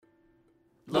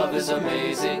Love is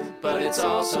amazing, but it's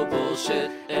also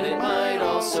bullshit, and it might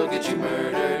also get you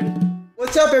murdered.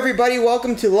 What's up, everybody?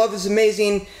 Welcome to Love is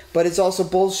Amazing, but it's also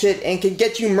bullshit and can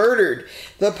get you murdered.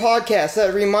 The podcast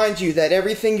that reminds you that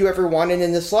everything you ever wanted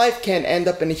in this life can end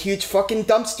up in a huge fucking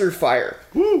dumpster fire.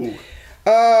 Woo!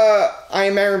 I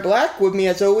am Aaron Black. With me,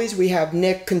 as always, we have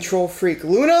Nick Control Freak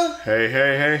Luna.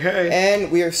 Hey. And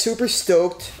we are super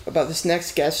stoked about this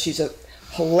next guest. She's a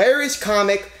hilarious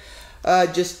comic,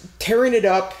 just tearing it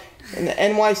up in the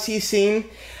NYC scene.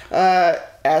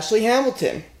 Ashley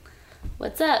Hamilton.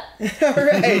 What's up? All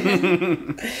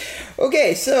right.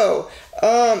 Okay, so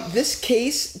this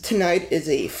case tonight is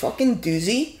a fucking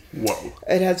doozy. Whoa.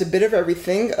 It has a bit of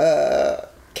everything.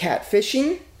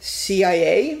 Catfishing,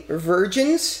 CIA,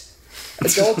 virgins,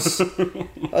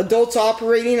 adults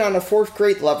operating on a fourth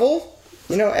grade level.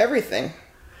 You know, everything.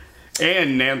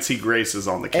 And Nancy Grace is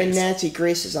on the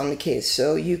case.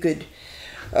 So you could,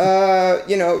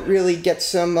 really get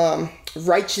some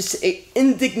righteous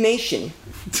indignation.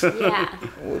 Yeah.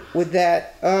 With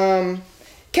that.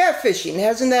 Catfishing,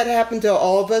 hasn't that happened to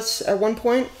all of us at one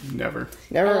point? Never.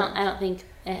 I don't think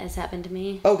it has happened to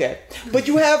me. Okay. But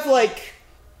you have,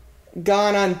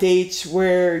 gone on dates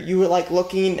where you were,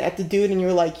 looking at the dude and you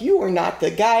were like, you are not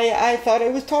the guy I thought I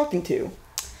was talking to.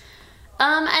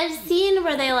 I've seen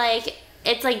where they,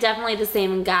 it's, definitely the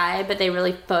same guy, but they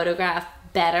really photograph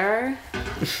better.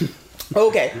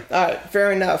 Okay. All right.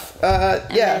 Fair enough. And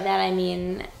yeah. by that I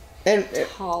mean... And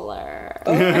taller.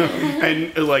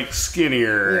 And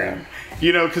skinnier.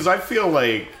 Yeah. Because I feel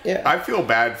I feel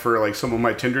bad for some of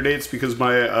my Tinder dates because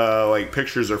my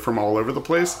pictures are from all over the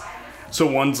place. So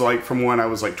one's from when I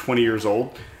was 20 years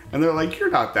old, and they're like, "You're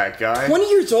not that guy." 20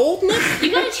 years old, Nick?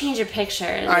 You gotta change your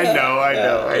pictures. I know.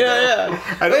 Yeah.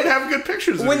 I don't have good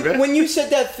pictures of you. When you said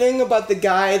that thing about the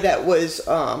guy that was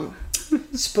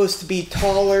supposed to be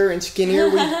taller and skinnier,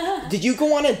 did you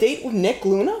go on a date with Nick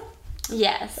Luna?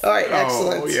 Yes. All right,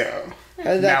 excellent. Oh, yeah.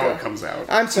 Now it comes out.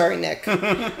 I'm sorry, Nick. All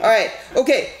right,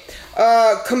 okay.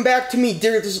 Come back to me,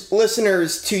 dear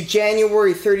listeners, to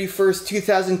January 31st,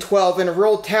 2012, in a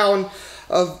rural town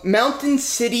of Mountain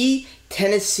City,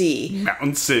 Tennessee.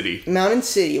 Mountain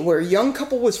City, where a young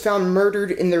couple was found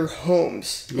murdered in their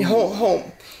homes.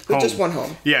 Home. Just one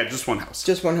home. Yeah, just one house.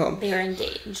 Just one home. They were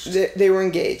engaged. They were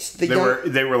engaged.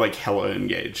 They were hella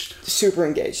engaged. Super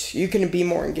engaged. You couldn't be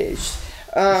more engaged.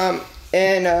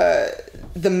 And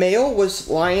the male was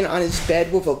lying on his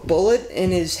bed with a bullet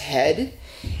in his head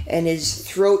and his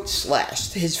throat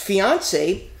slashed. His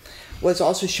fiancée was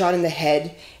also shot in the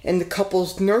head in the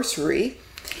couple's nursery.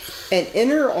 And in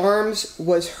her arms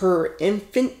was her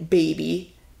infant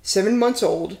baby, 7 months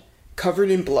old, covered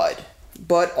in blood,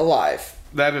 but alive.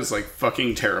 That is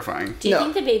fucking terrifying. Do you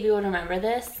think the baby would remember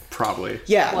this? Probably.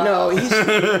 Yeah, Whoa. no,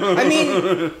 I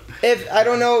mean, I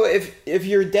don't know if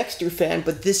you're a Dexter fan,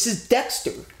 but this is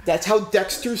Dexter. That's how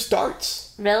Dexter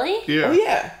starts. Really? Yeah. Oh,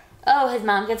 yeah. Oh, his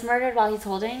mom gets murdered while she's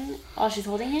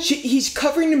holding him? He's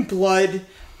covered in blood.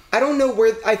 I don't know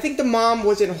where, I think the mom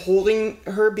wasn't holding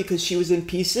her because she was in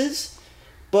pieces,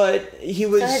 but he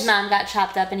was... So his mom got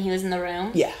chopped up and he was in the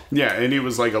room? Yeah. Yeah, and he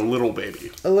was a little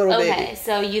baby. A little baby. Okay,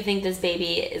 so you think this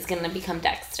baby is going to become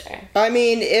Dexter? I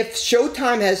mean, if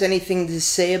Showtime has anything to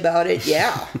say about it,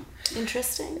 yeah.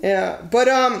 Interesting. Yeah, but,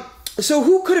 so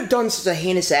who could have done such a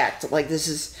heinous act? This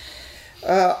is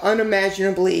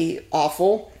unimaginably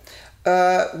awful.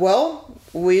 Well,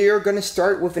 we're going to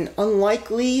start with an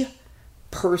unlikely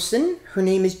person. Her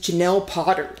name is Janelle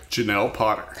Potter. Janelle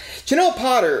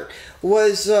Potter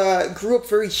was grew up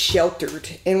very sheltered,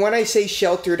 and when I say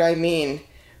sheltered, I mean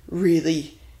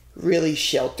really, really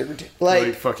sheltered.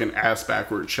 Fucking ass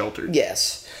backwards sheltered.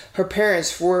 Yes, her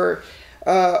parents were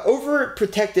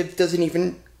overprotective. Doesn't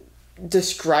even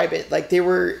describe it. They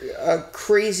were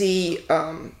crazy.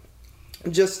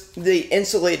 They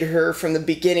insulated her from the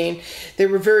beginning. They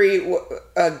were very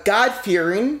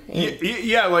God-fearing.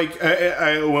 Yeah,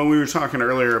 when we were talking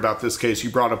earlier about this case,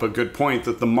 you brought up a good point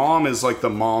that the mom is the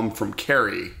mom from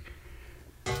Carrie.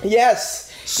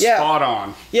 Yes. Yeah. Spot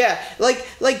on. Yeah.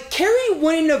 Carrie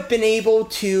wouldn't have been able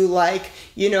to,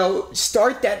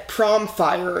 start that prom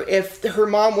fire if her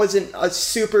mom wasn't a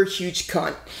super huge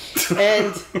cunt.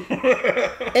 And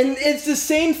and it's the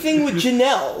same thing with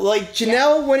Janelle.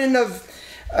 Janelle wouldn't have...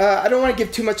 I don't want to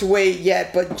give too much away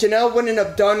yet, but Janelle wouldn't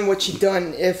have done what she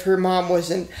done if her mom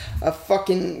wasn't a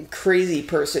fucking crazy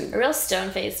person. A real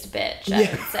stone-faced bitch,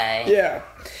 I would say. Yeah.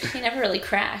 He never really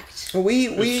cracked.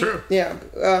 It's true.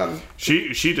 Yeah.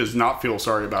 She does not feel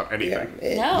sorry about anything.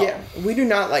 No. Yeah. We do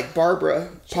not like Barbara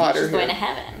Potter. She's going to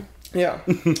heaven. Yeah.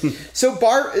 So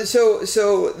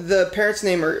the parents'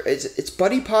 name it's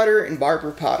Buddy Potter and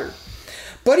Barbara Potter.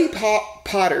 Buddy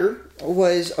Potter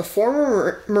was a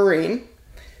former Marine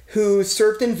who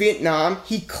served in Vietnam.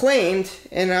 He claimed,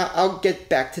 and I'll get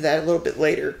back to that a little bit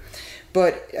later,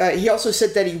 but he also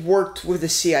said that he worked with the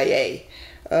CIA.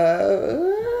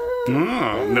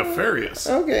 Nefarious.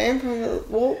 Okay,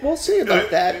 we'll see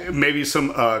about that. Maybe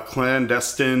some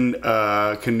clandestine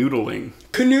canoodling.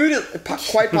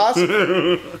 Quite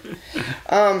possible.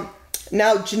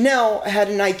 Now, Janelle had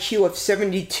an IQ of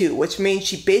 72, which means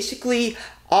she basically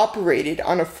operated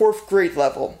on a 4th grade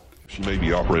level. She may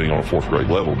be operating on a 4th grade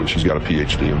level, but she's got a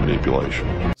PhD in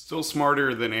manipulation. Still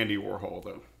smarter than Andy Warhol,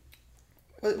 though.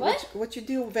 What's your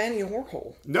deal with Andy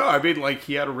Warhol? No, I mean, like,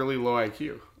 he had a really low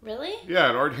IQ. Really? Yeah,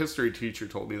 an art history teacher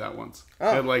told me that once. Oh.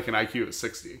 He had, like, an IQ of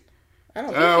 60. I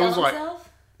don't Did he kill himself?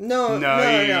 No, he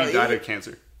died of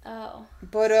cancer. Oh.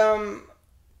 But,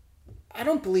 I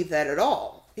don't believe that at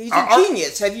all. He's a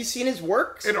genius. Have you seen his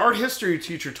works? An art history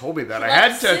teacher told me that. He I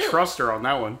had loved to soup. trust her on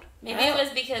that one. Maybe it was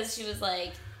because she was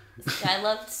like, this guy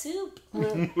loved soup.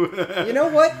 You know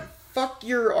what? Fuck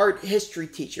your art history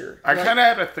teacher. I kind of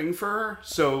had a thing for her,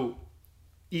 so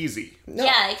easy. No,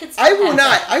 Yeah, it could still I will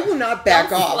happen. not back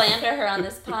Don't off. slander her on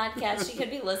this podcast. She could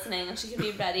be listening and she could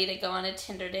be ready to go on a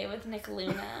Tinder date with Nick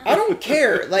Luna. I don't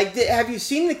care. Like, have you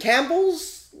seen the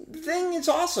Campbell's thing? It's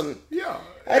awesome. Yeah.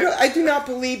 I do not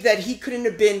believe that he couldn't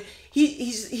have been.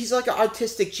 He's like an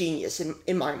artistic genius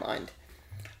in my mind.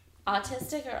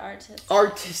 Autistic or artistic?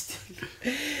 Artistic.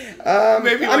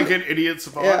 Maybe like an idiot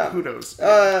savant. Yeah. Who knows?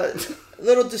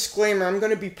 Little disclaimer: I'm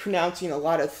going to be pronouncing a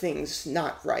lot of things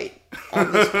not right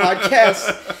on this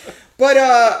podcast. But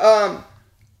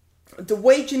the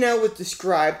way Janelle was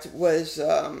described was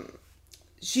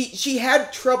she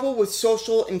had trouble with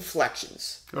social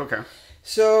inflections. Okay.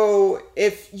 So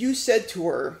if you said to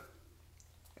her,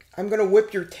 "I'm going to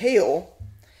whip your tail,"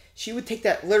 she would take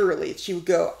that literally. She would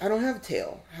go, "I don't have a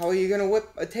tail. How are you going to whip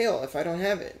a tail if I don't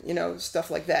have it?" You know,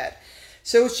 stuff like that.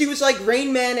 So she was like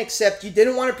Rain Man, except you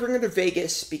didn't want to bring her to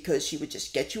Vegas because she would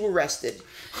just get you arrested.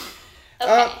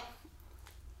 Okay.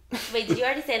 Wait, did you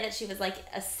already say that she was like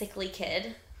a sickly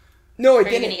kid? No, I Are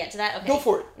didn't. you going to get to that? Okay. Go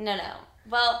for it. No.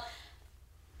 Well,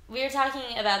 we were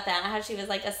talking about that, how she was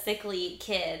like a sickly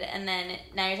kid, and then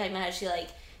now you're talking about how she like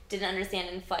didn't understand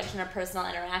inflection or personal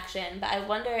interaction. But I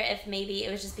wonder if maybe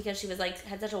it was just because she was like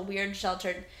had such a weird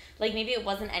sheltered, like maybe it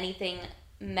wasn't anything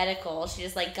medical. She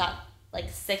just like got like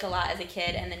sick a lot as a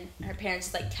kid, and then her parents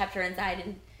just like kept her inside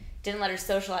and didn't let her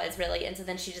socialize really, and so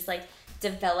then she just like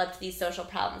developed these social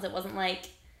problems. It wasn't like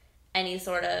any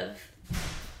sort of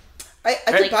I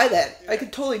could buy that. I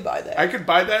could totally buy that. I could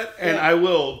buy that, and Yeah. I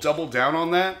will double down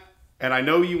on that. And I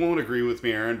know you won't agree with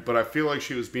me, Aaron, but I feel like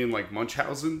she was being like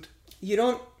Munchausen. You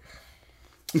don't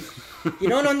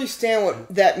understand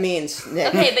what that means, Nick.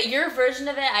 Okay, but your version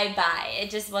of it, I buy. It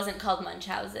just wasn't called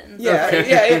Munchausen. Yeah.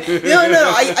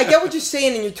 No. I get what you're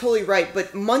saying, and you're totally right.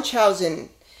 But Munchausen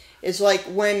is like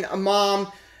when a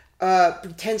mom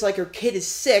pretends like her kid is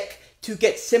sick to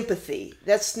get sympathy.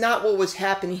 That's not what was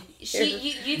happening. You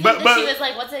think But- that she was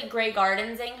like, what's it, Grey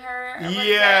Gardensing her? Or what's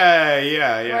that?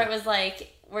 Yeah. Where it was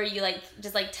like, where you like,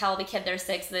 just like tell the kid they're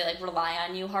sick so they like rely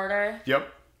on you harder?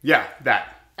 Yep. Yeah,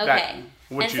 that. Okay.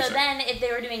 What And you so said. then if they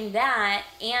were doing that,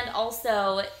 and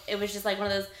also it was just like one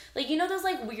of those, like, you know those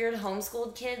like weird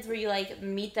homeschooled kids where you like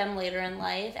meet them later in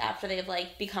life after they've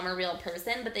like become a real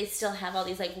person, but they still have all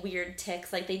these like weird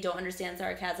tics, like they don't understand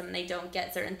sarcasm and they don't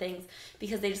get certain things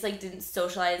because they just like didn't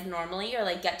socialize normally or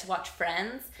like get to watch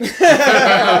Friends. They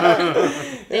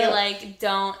like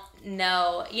don't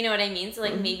know, you know what I mean? So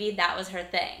like maybe that was her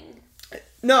thing.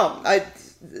 No,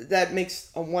 that makes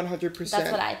a 100%.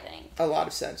 That's what I think. A lot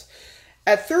of sense.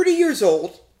 At 30 years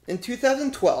old, in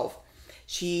 2012,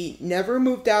 she never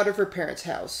moved out of her parents'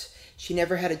 house. She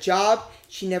never had a job.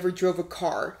 She never drove a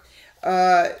car.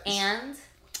 And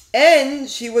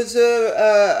she was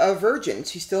a virgin.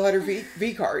 She still had her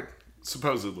V card.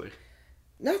 Supposedly.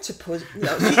 Not supposed.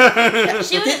 No.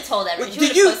 she would have told everyone. She Did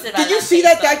would you have posted about it on see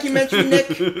that Facebook. documentary,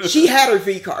 Nick? She had her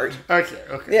V card. Okay.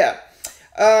 Yeah.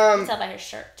 You can tell by her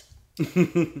shirt.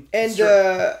 And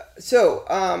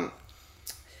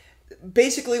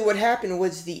basically what happened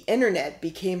was the internet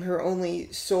became her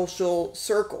only social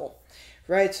circle,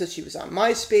 right? So she was on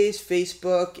MySpace,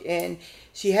 Facebook, and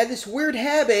she had this weird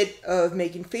habit of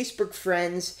making Facebook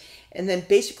friends and then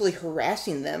basically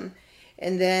harassing them.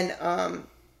 And then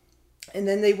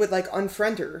they would like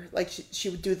unfriend her. Like she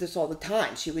would do this all the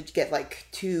time. She would get like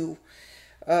too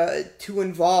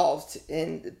involved,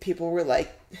 and people were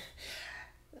like,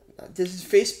 "This is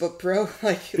Facebook, bro.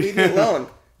 Like, leave me alone."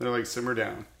 They're like, simmer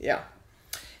down. Yeah.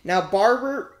 Now,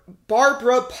 Barbara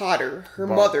Potter, her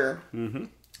mother,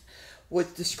 was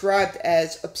described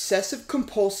as obsessive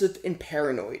compulsive and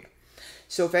paranoid.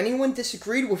 So if anyone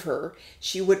disagreed with her,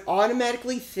 she would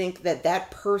automatically think that that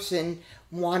person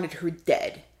wanted her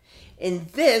dead. And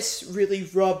this really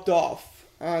rubbed off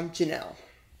on Janelle.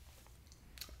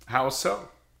 How so?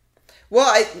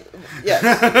 Well, yes.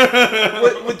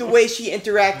 with the way she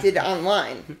interacted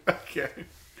online. Okay.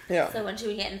 Yeah. So when she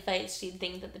would get in fights, she'd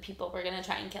think that the people were going to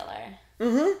try and kill her.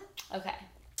 Mm-hmm. Okay.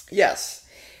 Yes.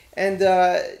 And,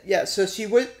 so she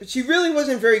really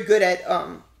wasn't very good at,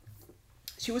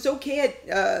 she was okay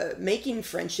at making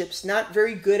friendships, not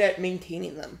very good at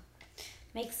maintaining them.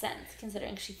 Makes sense,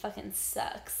 considering she fucking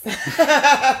sucks.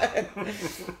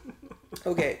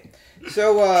 Okay.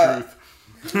 So,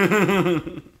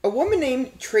 Truth. a woman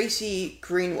named Tracy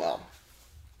Greenwell.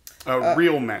 A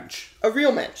real mensch. A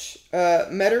real mensch.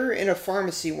 Met her in a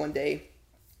pharmacy one day.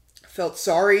 Felt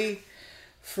sorry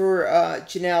for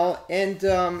Janelle and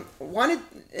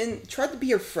tried to be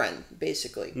her friend,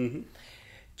 basically. Mm-hmm.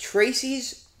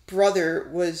 Tracy's brother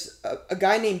was a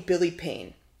guy named Billy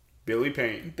Payne. Billy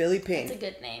Payne. Billy Payne. It's a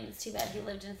good name. It's too bad he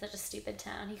lived in such a stupid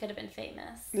town. He could have been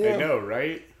famous. Yeah. I know,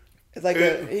 right? Like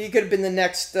he could have been the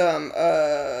next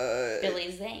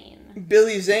Billy Zane.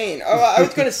 Billy Zane. Oh, I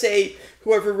was gonna say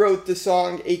whoever wrote the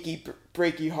song "Achy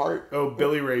Breaky Heart." Oh,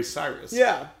 Billy Ray Cyrus.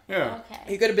 Yeah. Yeah. Okay.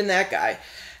 He could have been that guy.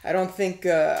 I don't think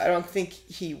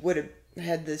he would have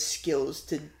had the skills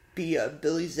to be a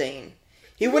Billy Zane.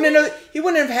 He wouldn't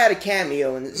have had a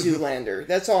cameo in Zoolander.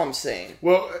 That's all I'm saying.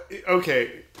 Well,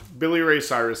 okay, Billy Ray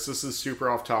Cyrus. This is super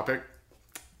off topic,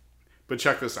 but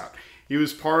check this out. He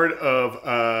was part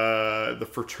of the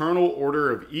Fraternal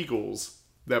Order of Eagles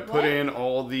that put in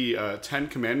all the Ten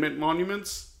Commandment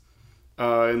monuments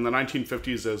in the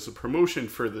 1950s as a promotion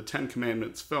for the Ten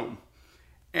Commandments film.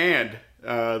 And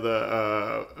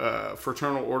the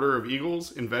Fraternal Order of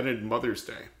Eagles invented Mother's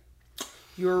Day.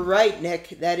 You're right,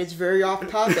 Nick. That is very off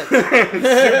topic. Super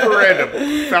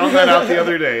random. Found that out the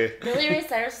other day. Billy Ray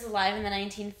Cyrus was alive in the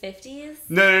 1950s?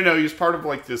 No. He was part of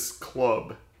like this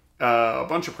club. A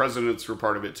bunch of presidents were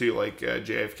part of it too, like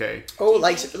JFK. Oh,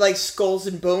 like Skulls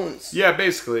and Bones. Yeah,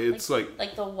 basically, it's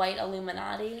like the white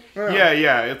Illuminati.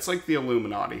 yeah, it's like the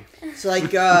Illuminati. It's like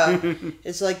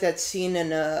it's like that scene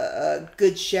in a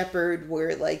Good Shepherd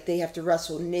where like they have to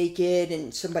wrestle naked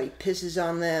and somebody pisses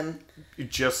on them.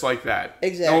 Just like that.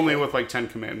 Exactly. Only with like 10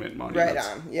 Commandment monuments.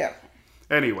 Right on. Yeah.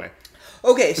 Anyway.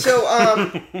 Okay, so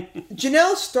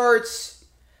Janelle starts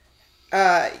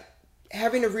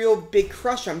having a real big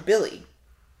crush on Billy,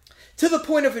 to the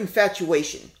point of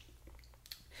infatuation.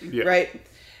 Yeah. Right?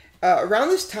 Around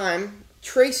this time,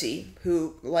 Tracy,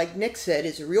 who, like Nick said,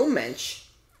 is a real mensch,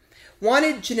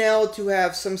 wanted Janelle to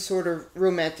have some sort of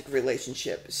romantic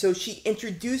relationship. So she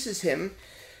introduces him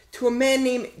to a man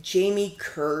named Jamie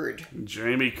Curd.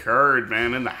 Jamie Curd,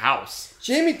 man, in the house.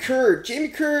 Jamie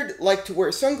Curd liked to wear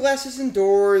sunglasses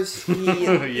indoors. He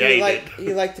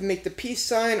liked to make the peace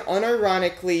sign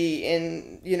unironically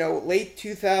in, late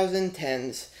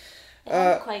 2010s. It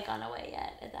hadn't quite gone away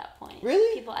yet at that point.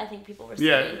 Really? I think people were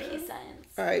saying peace signs.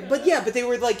 All right, but they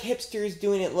were like hipsters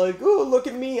doing it like, oh, look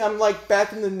at me, I'm like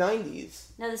back in the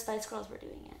 90s. No, the Spice Girls were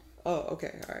doing it. Oh,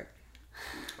 okay, all right.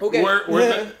 Okay.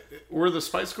 Were the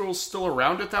Spice Girls still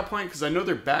around at that point? Because I know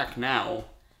they're back now.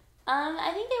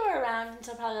 I think they were around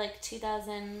until probably like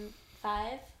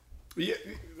 2005. Yeah.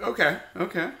 Okay.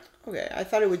 Okay, I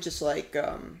thought it was just like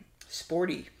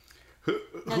sporty.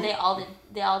 No, they all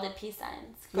did peace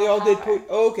signs. They all did.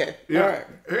 Okay. Yeah. All right.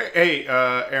 Hey,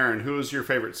 Aaron, who was your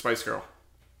favorite Spice Girl?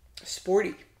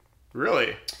 Sporty.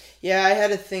 Really? Yeah, I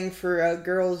had a thing for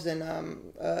girls in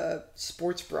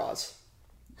sports bras.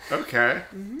 Okay.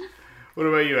 Mm-hmm. What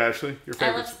about you, Ashley? Your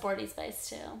favorite? I love Sporty Spice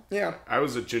too. Yeah. I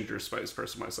was a Ginger Spice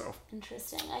person myself.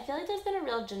 Interesting. I feel like there's been a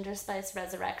real Ginger Spice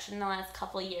resurrection in the last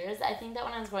couple of years. I think that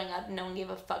when I was growing up, no one gave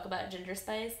a fuck about Ginger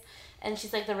Spice. And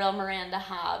she's like the real Miranda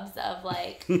Hobbs of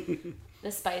like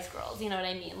the Spice Girls. You know what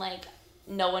I mean? Like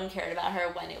no one cared about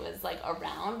her when it was like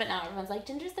around, but now everyone's like,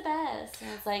 Ginger's the best.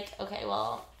 And it's like, okay,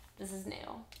 well, this is new.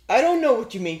 I don't know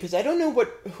what you mean because I don't know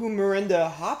who Miranda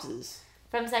Hobbs is.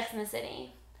 From Sex and the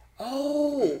City.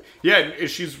 Oh. Yeah,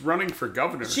 she's running for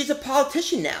governor. She's a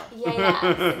politician now.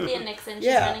 Yeah. Cynthia Nixon.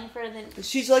 She's running for the...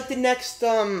 She's like the next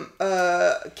Kevin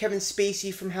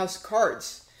Spacey from House of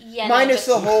Cards. Yeah. Minus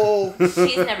the whole...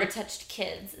 She's never touched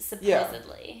kids,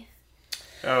 supposedly.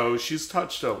 Yeah. Oh, she's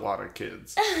touched a lot of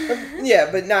kids. Yeah,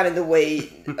 but not in the way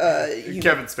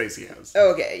Kevin Spacey has.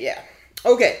 Okay, yeah.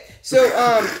 Okay, so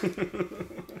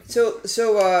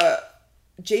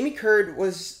Jamie Curd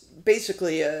was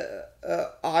basically a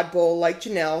oddball like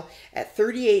Janelle. At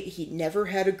 38, he never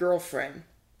had a girlfriend.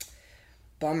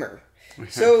 Bummer.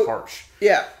 So harsh.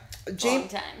 yeah, Long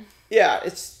time. Yeah,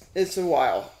 it's a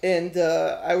while, and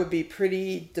I would be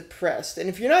pretty depressed. And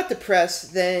if you're not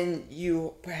depressed, then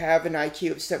you have an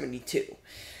IQ of 72.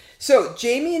 So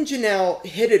Jamie and Janelle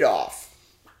hit it off,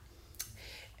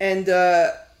 and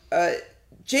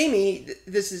Jamie,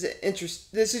 this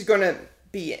is going to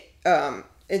be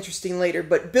interesting later.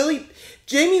 But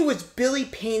Jamie was Billy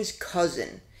Payne's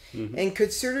cousin, and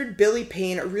considered Billy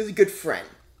Payne a really good friend.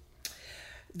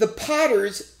 The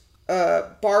Potters,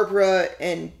 Barbara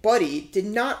and Buddy, did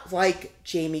not like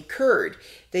Jamie Curd.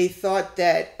 They thought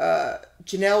that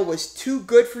Janelle was too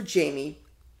good for Jamie,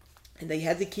 and they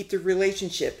had to keep the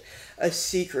relationship a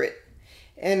secret.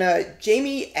 And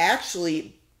Jamie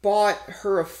actually bought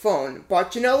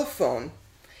Janelle a phone,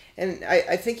 and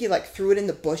I think he threw it in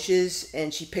the bushes,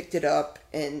 and she picked it up,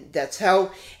 and that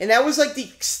was the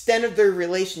extent of their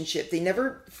relationship. They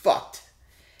never fucked,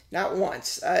 not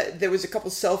once. There was a couple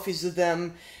selfies of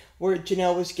them where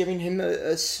Janelle was giving him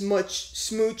a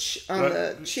smooch on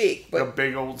the cheek, but a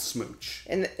big old smooch.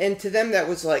 And to them that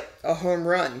was like a home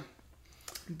run,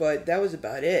 but that was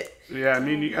about it. Yeah, I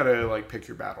mean, you gotta pick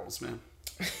your battles, man.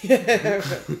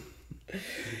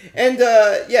 And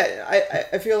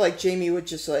I feel like Jamie would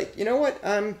just you know what,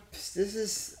 this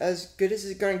is as good as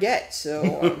it's gonna get.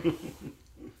 So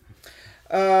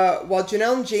while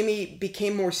Janelle and Jamie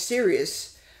became more serious,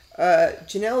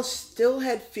 Janelle still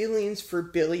had feelings for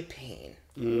Billy Payne.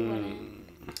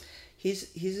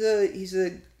 He's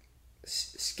a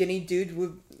skinny dude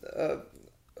with a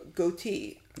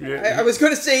goatee. Yeah. I was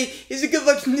going to say he's a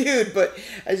good-looking dude, but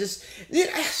I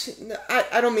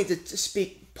don't mean to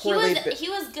speak poorly. He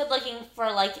was good looking for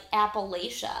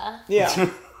Appalachia. Yeah.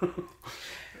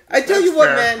 I tell you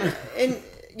what, man, and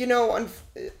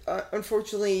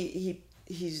unfortunately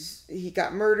he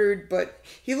got murdered, but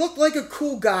he looked like a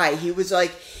cool guy. He was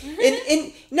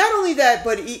and not only that,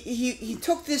 but he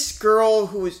took this girl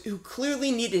who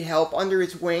clearly needed help under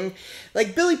his wing.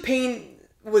 Billy Payne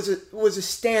was a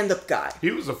stand-up guy.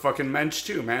 He was a fucking mensch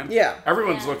too, man. Yeah.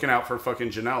 Everyone's looking out for fucking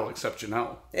Janelle except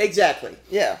Janelle. Exactly.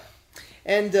 Yeah.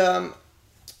 And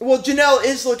Janelle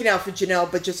is looking out for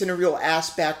Janelle, but just in a real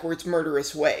ass-backwards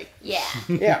murderous way. Yeah.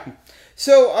 Yeah.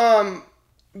 So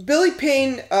Billy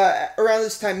Payne around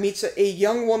this time meets a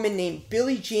young woman named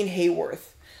Billie Jean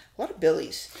Hayworth. A lot of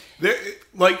Billies.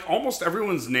 Almost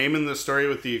everyone's name in this story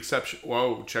with the exception...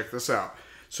 Whoa, check this out.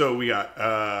 So we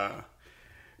got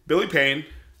Billy Payne,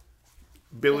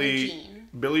 Billie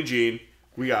Jean.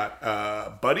 We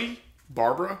got Buddy,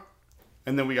 Barbara,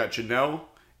 and then we got Janelle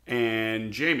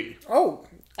and Jamie. Oh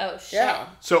shit. Yeah.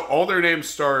 So all their names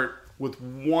start with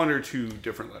one or two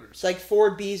different letters. It's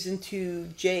 4 B's and 2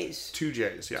 J's. 2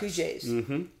 J's, yes. 2 J's.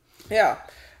 Mm-hmm. Yeah.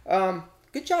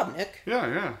 Good job, Nick.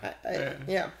 Yeah.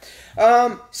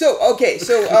 So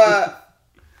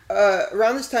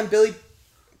around this time, Billy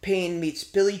Payne meets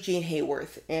Billie Jean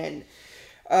Hayworth, and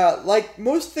like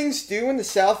most things do in the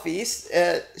Southeast,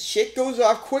 shit goes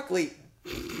off quickly.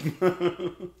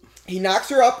 He knocks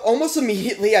her up almost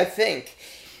immediately, I think,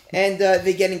 and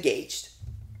they get engaged.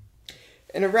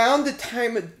 And around the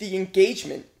time of the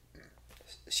engagement,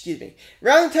 Janelle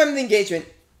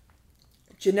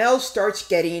starts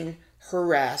getting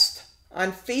harassed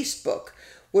on Facebook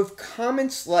with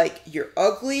comments like, "You're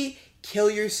ugly, kill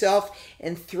yourself,"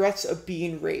 and threats of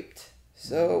being raped.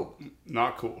 So...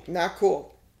 Not cool. Not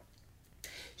cool.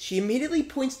 She immediately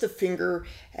points the finger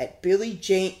at Billie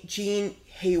Jean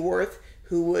Hayworth,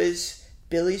 who was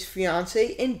Billy's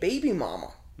fiance and baby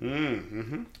mama.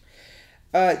 Mm-hmm.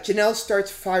 Janelle starts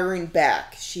firing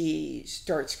back. She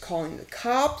starts calling the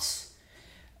cops.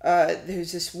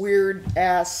 There's this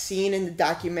weird-ass scene in the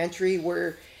documentary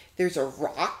where there's a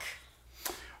rock.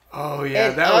 Oh, yeah,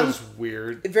 that was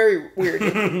weird. Very weird.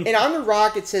 And on the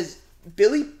rock, it says,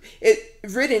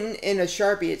 written in a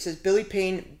Sharpie, it says, Billy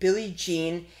Payne, Billie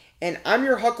Jean, and I'm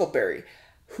your Huckleberry.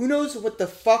 Who knows what the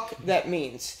fuck that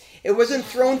means? It wasn't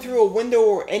thrown through a window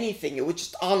or anything. It was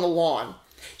just on the lawn.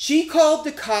 She called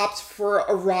the cops for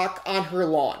a rock on her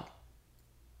lawn.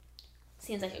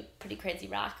 Seems like a pretty crazy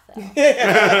rock, though.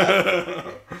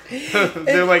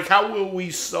 They're like, how will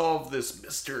we solve this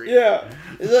mystery? Yeah.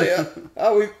 It's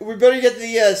like, we better get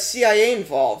the CIA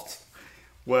involved.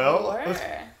 Well.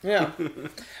 Yeah.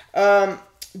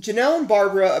 Janelle and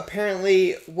Barbara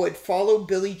apparently would follow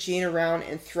Billie Jean around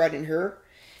and threaten her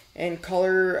and call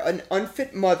her an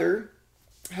unfit mother.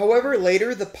 However,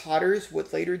 later, the Potters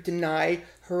would later deny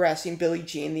harassing Billie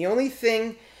Jean. The only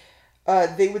thing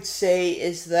they would say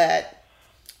is that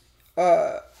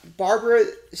Barbara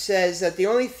says that the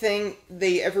only thing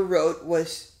they ever wrote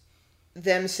was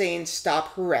them saying,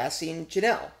 "Stop harassing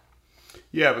Janelle."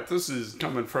 Yeah, but this is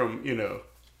coming from,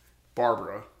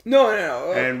 Barbara.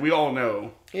 No. And we all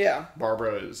know Yeah.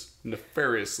 Barbara is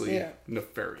nefariously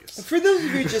nefarious. For those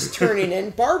of you just turning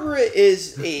in, Barbara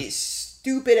is a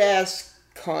stupid ass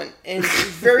cunt and she's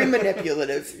very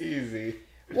manipulative. Easy.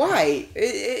 Why?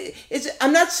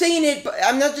 I'm not saying it, but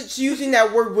I'm not just using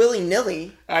that word willy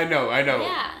nilly. I know.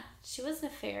 Yeah, she was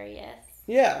nefarious.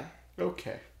 Yeah.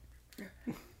 Okay.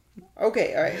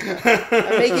 Okay, all right.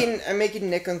 I'm making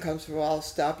Nick uncomfortable. I'll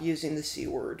stop using the C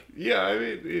word. Yeah, I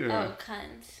mean, Oh,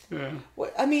 cunt. Yeah.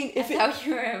 What? I mean, I thought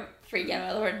you were freaking out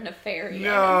about the word nefarious.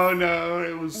 No,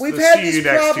 it was. We've the had see you this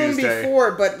next problem Tuesday.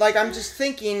 before, but like I'm just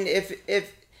thinking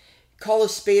if call a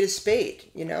spade,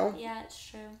 you know? Yeah, it's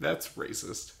true. That's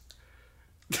racist.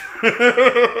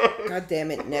 God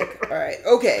damn it, Nick. All right.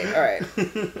 Okay. All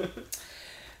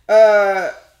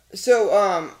right.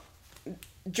 So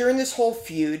during this whole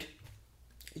feud,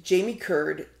 Jamie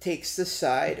Curd takes the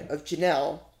side of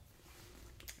Janelle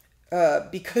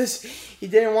because he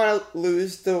didn't want to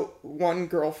lose the one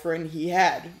girlfriend he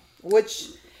had,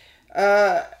 which,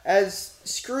 as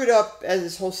screwed up as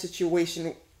this whole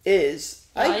situation is,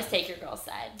 You always take your girl's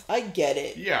side. I get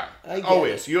it. Yeah, I get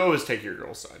always. it. You always take your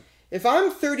girl's side. If I'm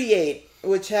 38,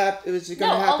 which it was going to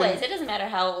No, happen. always. It doesn't matter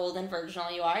how old and virginal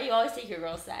you are. You always take your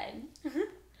girl's side.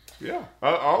 Yeah,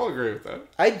 I'll agree with that.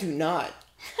 I do not.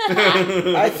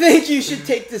 I think you should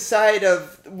take the side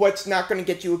of what's not going to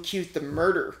get you accused of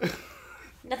murder.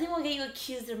 Nothing will get you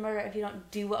accused of murder if you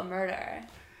don't do a murder.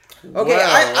 Okay,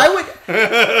 Well. I would.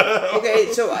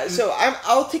 Okay, so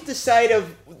I'll take the side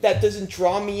of that doesn't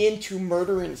draw me into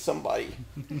murdering somebody.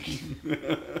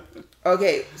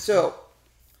 Okay, so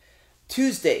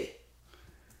Tuesday,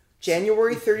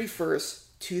 January 31st,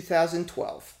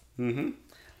 2012. Mm-hmm.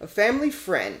 A family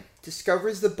friend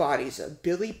discovers the bodies of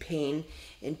Billy Payne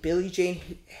and Billie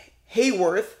Jane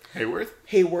Hayworth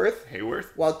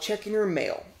while checking her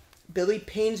mail. Billy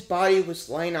Payne's body was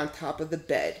lying on top of the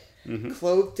bed,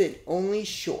 clothed in only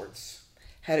shorts.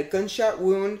 Had a gunshot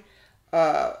wound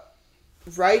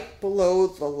right below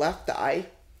the left eye,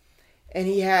 and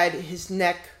he had his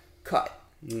neck cut.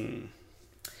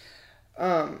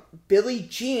 Billie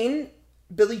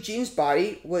Jean's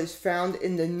body was found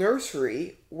in the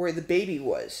nursery where the baby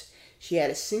was. She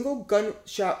had a single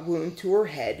gunshot wound to her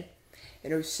head,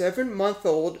 and her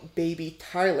 7-month-old baby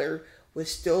Tyler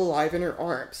was still alive in her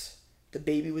arms. The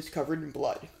baby was covered in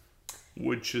blood.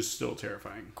 Which is still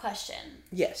terrifying. Question.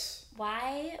 Yes.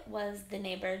 Why was the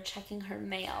neighbor checking her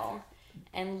mail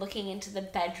and looking into the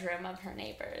bedroom of her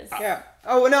neighbors? Yeah.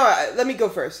 Oh, no, let me go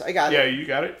first. I got Yeah, it. you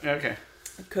got it? Okay.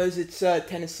 Because it's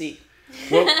Tennessee.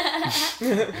 Well,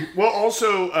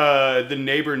 also, the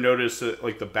neighbor noticed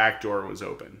that, the back door was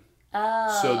open.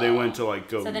 Oh. So they went to,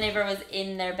 go... So the neighbor was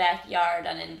in their backyard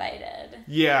uninvited.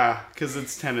 Yeah, because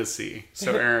it's Tennessee.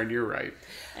 So, Aaron, you're right.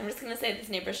 I'm just going to say this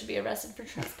neighbor should be arrested for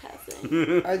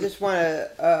trespassing. I just want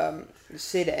to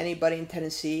say to anybody in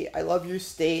Tennessee, I love your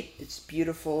state. It's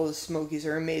beautiful. The Smokies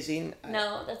are amazing.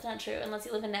 No, that's not true. Unless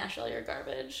you live in Nashville, you're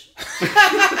garbage.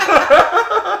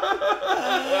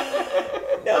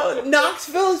 No,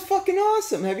 Knoxville is fucking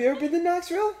awesome. Have you ever been to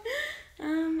Knoxville?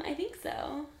 I think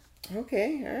so.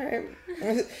 Okay, all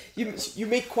right. You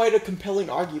make quite a compelling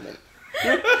argument.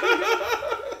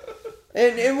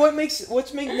 And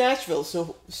what's make Nashville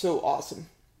so awesome?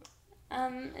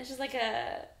 It's just like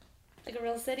a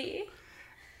real city.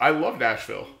 I love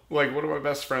Nashville. One of my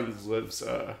best friends lives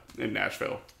in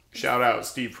Nashville. Shout out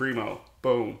Steve Primo.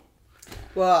 Boom.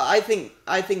 Well, I think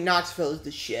Knoxville is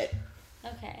the shit.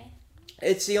 Okay.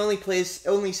 It's the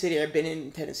only city I've been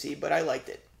in Tennessee, but I liked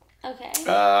it. Okay.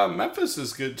 Memphis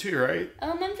is good too, right?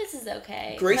 Oh, Memphis is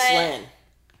okay. Graceland.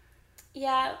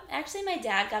 Yeah, actually, my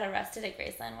dad got arrested at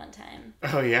Graceland one time.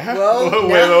 Oh yeah.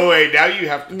 Well, wait. Now you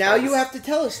have to. Have to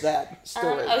tell us that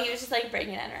story. He was just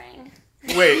breaking and entering.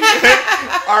 Wait.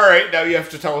 All right. Now you have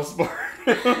to tell us more.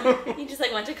 He just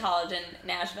went to college in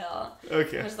Nashville.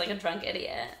 Okay. He was a drunk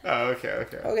idiot. Oh, okay.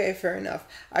 Okay, fair enough.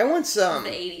 I once In the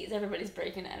 80s, everybody's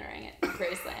breaking and entering at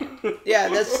Graceland. Yeah,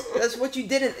 that's what you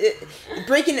did.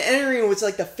 Breaking and entering was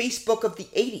like the Facebook of the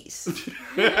 80s.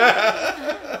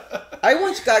 I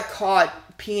once got caught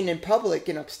peeing in public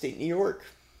in upstate New York.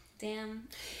 Damn.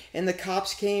 And the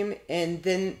cops came, and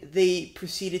then they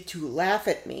proceeded to laugh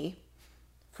at me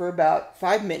for about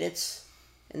 5 minutes,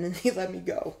 and then they let me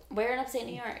go. Where in upstate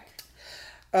New York?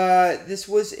 This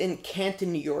was in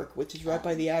Canton, New York, which is right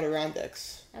by the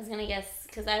Adirondacks. I was going to guess,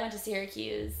 because I went to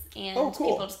Syracuse, and cool.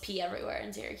 people just pee everywhere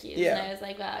in Syracuse. Yeah. And I was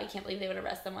like, wow, I can't believe they would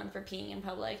arrest someone for peeing in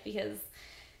public, because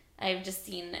I've just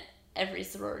seen every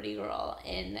sorority girl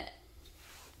in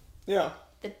Yeah.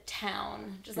 the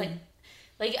town, just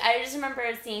Like, I just remember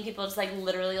seeing people just, like,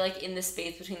 literally, like, in the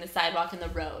space between the sidewalk and the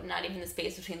road. Not even the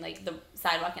space between, like, the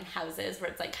sidewalk and houses where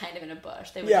it's, like, kind of in a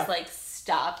bush. They would just, like,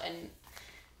 stop and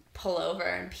pull over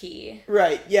and pee.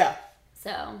 Right, yeah.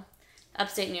 So,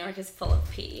 upstate New York is full of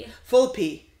pee. Full of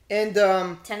pee. And,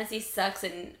 Tennessee sucks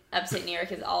and upstate New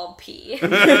York is all pee.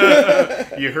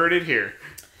 You heard it here.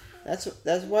 That's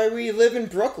why we live in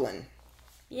Brooklyn.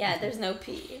 Yeah, there's no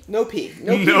pee. No pee.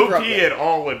 No pee, No Brooklyn. pee at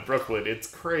all in Brooklyn. It's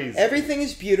crazy. Everything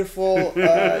is beautiful.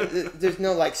 There's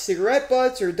no, like, cigarette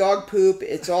butts or dog poop.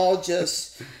 It's all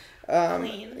just...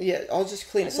 Clean. Yeah, all just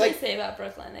clean. That's It's what like... they say about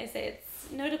Brooklyn. They say it's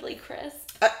notably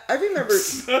crisp. I remember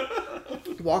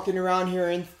walking around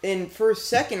here, and for a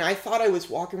second, I thought I was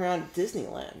walking around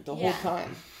Disneyland the whole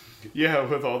time. Yeah,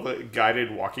 with all the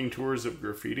guided walking tours of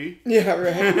graffiti. Yeah,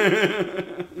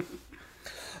 right.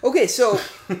 Okay, so...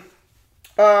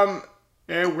 And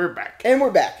we're back. And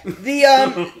we're back.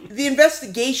 The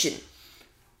investigation.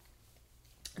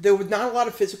 There was not a lot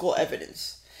of physical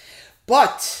evidence.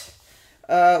 But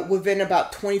within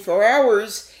about 24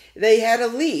 hours, they had a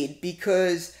lead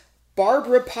because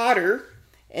Barbara Potter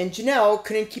and Janelle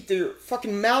couldn't keep their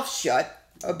fucking mouths shut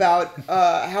about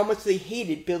how much they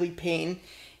hated Billy Payne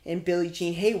and Billie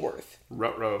Jean Hayworth.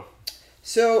 Ruh-roh.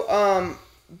 So,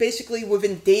 basically,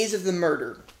 within days of the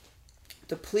murder,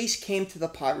 the police came to the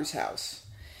Potter's house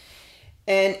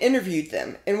and interviewed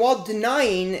them. And while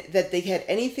denying that they had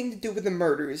anything to do with the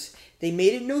murders, they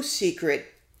made it no secret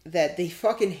that they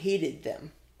fucking hated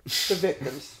them, the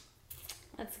victims.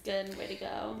 That's a good way to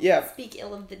go. Yeah. Speak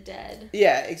ill of the dead.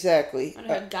 Yeah, exactly. I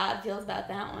wonder how God feels about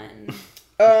that one.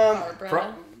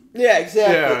 Barbara. Yeah,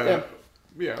 exactly.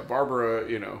 Yeah, Barbara,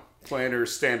 playing her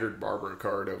standard Barbara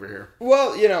card over here.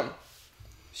 Well,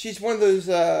 she's one of those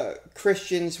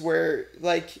Christians where,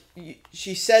 like,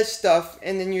 she says stuff,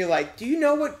 and then you're like, do you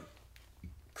know what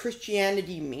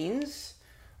Christianity means?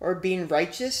 Or being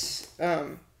righteous?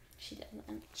 She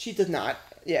doesn't. She does not.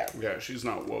 Yeah. Yeah, she's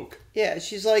not woke. Yeah,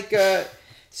 she's like,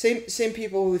 same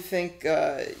people who think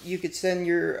you could send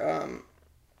your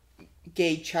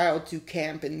gay child to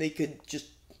camp and they could just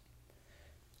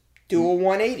do a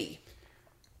 180.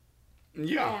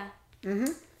 Yeah.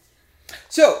 Mm-hmm.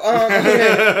 So,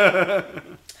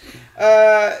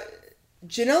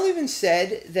 Janelle even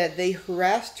said that they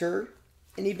harassed her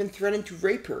and even threatened to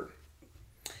rape her.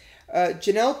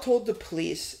 Janelle told the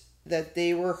police that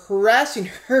they were harassing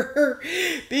her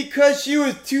because she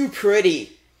was too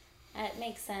pretty. It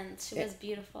makes sense. She was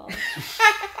beautiful.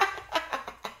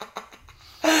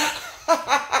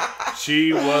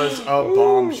 She was a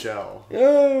bombshell.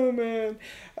 Oh, man.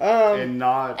 And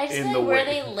not I just in feel the like where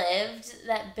way. they lived,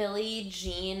 that Billie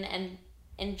Jean and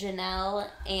Janelle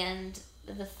and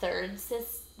the third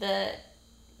the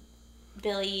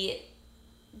Billy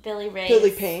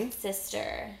Ray's Payne.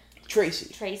 sister,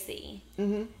 Tracy.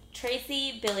 Mm-hmm.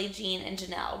 Tracy, Billie Jean, and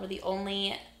Janelle were the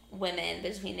only women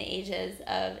between the ages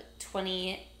of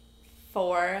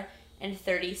 24 and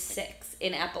 36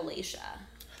 in Appalachia.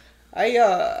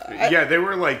 Yeah, they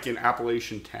were like in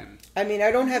Appalachian 10. I mean,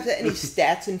 I don't have any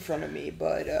stats in front of me,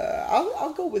 but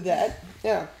I'll go with that.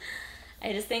 Yeah.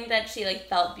 I just think that she like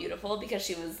felt beautiful because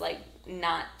she was like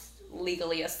not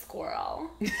legally a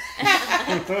squirrel.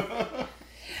 I'll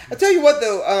tell you what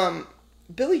though,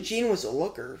 Billie Jean was a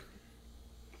looker.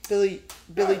 Billie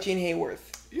Jean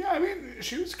Hayworth. Yeah, I mean,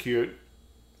 she was cute.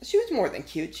 She was more than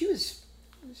cute. She was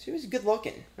good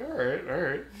looking. All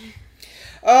right.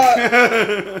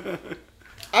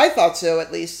 I thought so,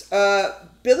 at least.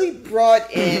 Billy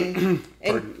brought in...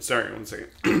 Pardon, sorry, 1 second.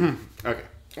 Okay.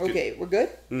 Okay, we're good?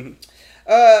 Mm-hmm.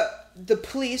 The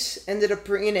police ended up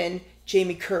bringing in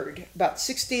Jamie Curd about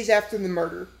 6 days after the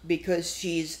murder because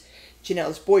she's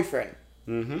Janelle's boyfriend.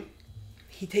 Mm-hmm.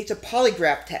 He takes a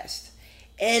polygraph test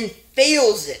and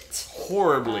fails it.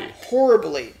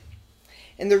 Horribly.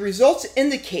 And the results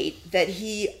indicate that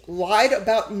he lied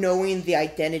about knowing the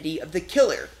identity of the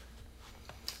killer.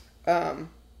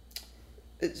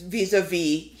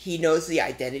 Vis-a-vis, he knows the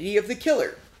identity of the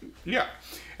killer. Yeah.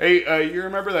 Hey, you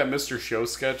remember that Mr. Show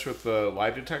sketch with the lie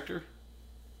detector?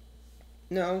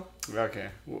 No. Okay,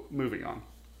 moving on.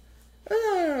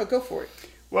 No, go for it.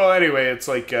 Well, anyway, it's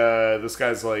like this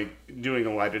guy's like doing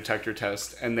a lie detector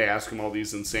test, and they ask him all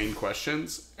these insane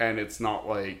questions, and it's not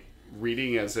like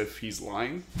reading as if he's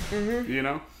lying,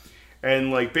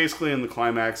 And like basically in the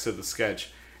climax of the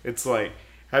sketch, it's like,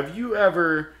 have you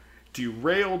ever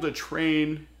derailed a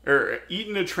train or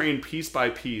eaten a train piece by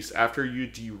piece after you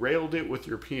derailed it with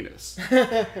your penis?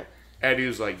 And he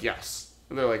was like, yes.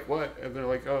 And they're like, what? And they're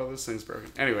like, oh, this thing's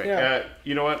broken. Anyway, Yeah.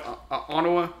 you know what?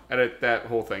 Onawa, edit that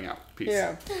whole thing out. Peace.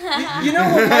 Yeah. You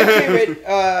know what my favorite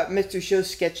Mr. Show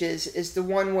sketch is the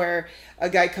one where a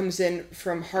guy comes in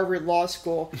from Harvard Law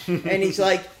School and he's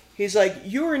like,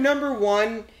 you were number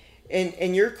one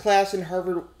in your class in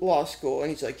Harvard Law School.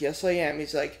 And he's like, yes, I am.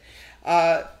 He's like,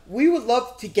 we would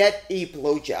love to get a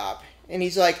blowjob. And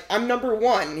he's like, I'm number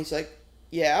one. And he's like,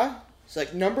 yeah. He's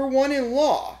like, number one in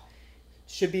law.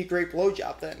 Should be a great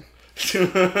blowjob then.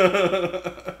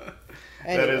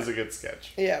 That is a good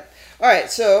sketch. Yeah. All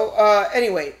right. So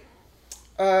anyway,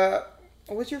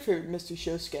 what's your favorite Mr.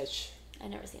 Show sketch?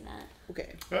 I've never seen that.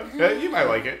 Okay. You might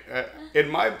like it.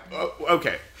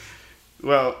 Okay.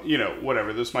 Well,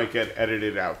 whatever. This might get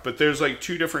edited out, but there's like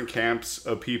two different camps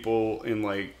of people in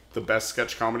like the best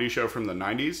sketch comedy show from the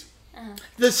 90s.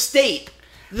 The State.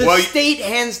 State,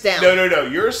 hands down. No.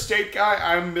 You're a State guy.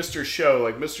 I'm Mr. Show.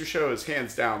 Like, Mr. Show is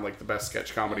hands down, like, the best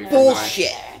sketch comedy.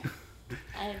 Bullshit.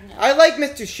 I I like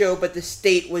Mr. Show, but the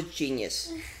State was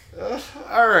genius.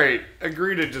 All right.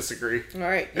 Agree to disagree. All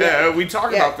right. Yeah, we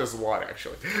talk about this a lot,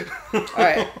 actually. All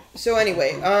right. So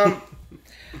anyway,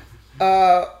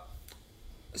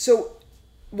 so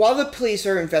while the police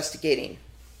are investigating,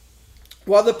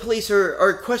 while the police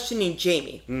are questioning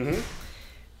Jamie,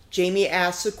 Jamie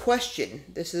asks a question.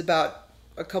 This is about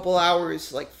a couple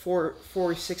hours, like 4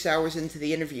 or 6 hours into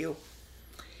the interview.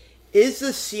 Is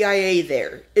the CIA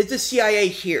there? Is the CIA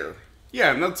here?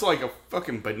 Yeah, and that's like a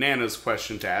fucking bananas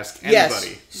question to ask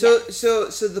anybody. Yes. So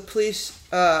the police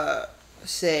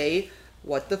say,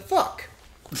 "What the fuck?"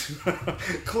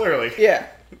 Clearly. Yeah.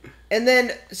 And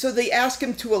then, so they ask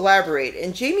him to elaborate,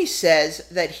 and Jamie says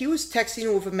that he was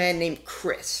texting with a man named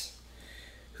Chris,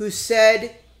 who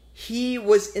said he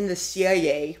was in the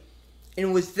CIA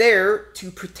and was there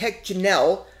to protect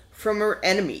Janelle from her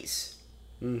enemies,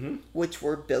 which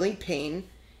were Billy Payne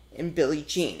and Billie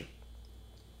Jean.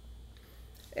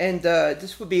 And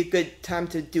this would be a good time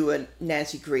to do a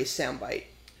Nancy Grace soundbite.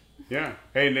 Yeah.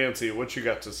 Hey, Nancy, what you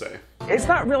got to say? It's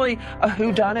not really a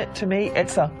whodunit to me.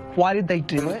 It's a why did they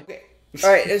do it? Okay.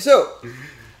 All right. So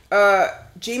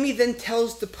Jamie then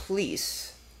tells the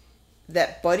police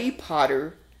that Buddy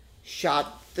Potter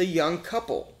shot the young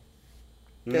couple,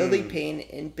 Billy Payne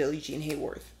and Billie Jean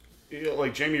Hayworth. Yeah,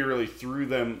 like, Jamie really threw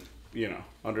them,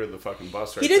 under the fucking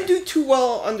bus right He didn't there. do too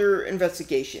well under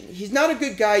investigation. He's not a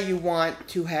good guy you want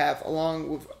to have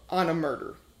on a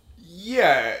murder.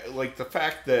 Yeah, like, the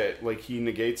fact that, like, he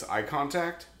negates eye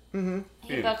contact. He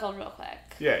buckled real quick.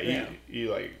 Yeah, he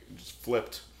like, just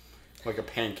flipped like a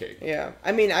pancake. Yeah.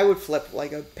 I mean, I would flip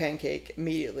like a pancake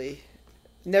immediately.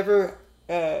 Never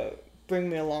bring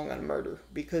me along on a murder,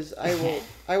 because I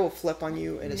will flip on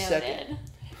you in a second.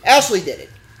 Ashley did it.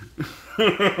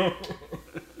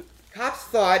 Cops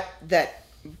thought that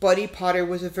Buddy Potter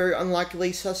was a very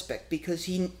unlikely suspect because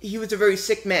he was a very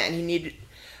sick man. He needed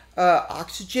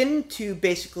oxygen to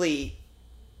basically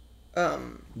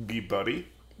Be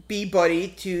Buddy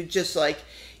to just like,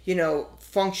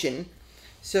 function.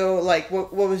 So like,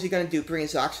 what was he gonna do? Bring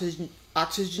his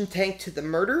oxygen tank to the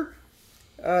murder?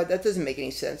 That doesn't make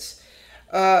any sense.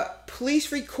 Police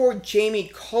record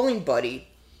Jamie calling Buddy,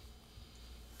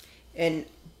 and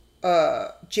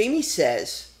Jamie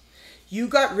says, "You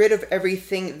got rid of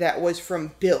everything that was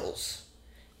from Bill's,"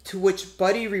 to which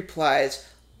Buddy replies,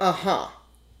 "Uh-huh."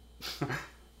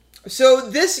 So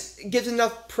this gives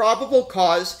enough probable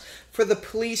cause for the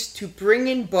police to bring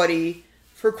in Buddy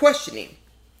for questioning.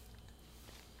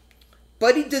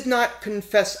 Buddy does not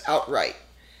confess outright,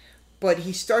 but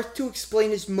he starts to explain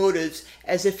his motives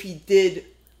as if he did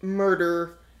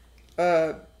murder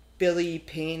Billy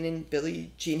Payne and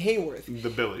Billie Jean Hayworth. The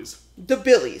Billies. The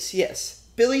Billies, yes.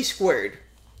 Billy squared.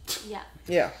 Yeah.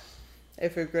 Yeah.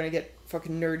 If we're going to get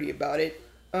fucking nerdy about it.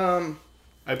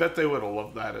 I bet they would have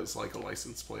loved that as like a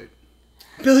license plate.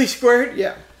 Billy squared?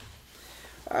 Yeah.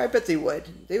 I bet they would.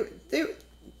 They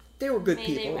were good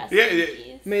people.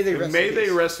 May they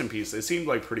rest in peace. They seemed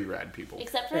like pretty rad people.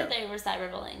 Except for they were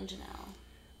cyberbullying Janelle.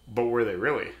 But were they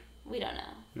really? We don't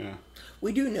know. Yeah.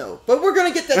 We do know, but we're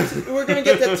gonna get that. We're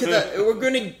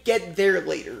gonna get there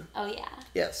later. Oh yeah.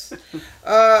 Yes.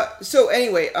 So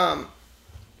anyway,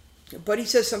 Buddy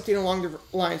says something along the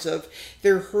lines of,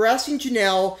 "They're harassing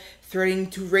Janelle, threatening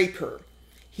to rape her."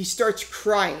 He starts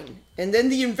crying, and then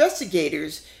the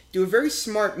investigators do a very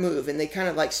smart move, and they kind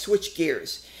of like switch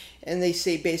gears, and they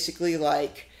say basically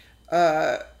like,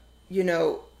 are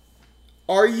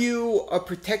you a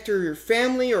protector of your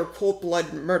family or a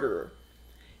cold-blooded murderer?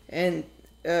 And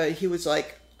he was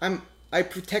like, I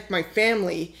protect my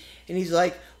family. And he's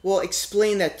like, well,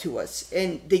 explain that to us.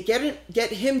 And they get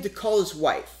him to call his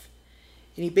wife.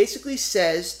 And he basically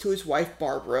says to his wife,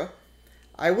 Barbara,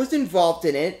 I was involved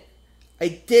in it. I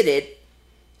did it.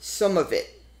 Some of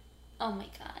it. Oh my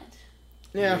god.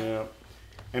 Yeah.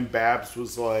 And Babs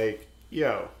was like,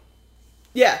 yo.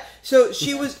 Yeah. So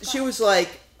she was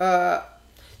like,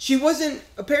 she wasn't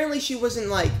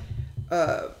like,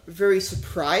 very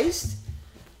surprised.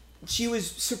 She was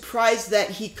surprised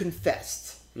that he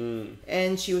confessed.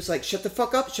 And she was like, shut the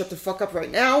fuck up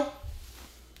right now.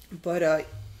 But,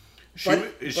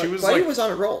 Buddy was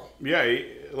on a roll. Yeah,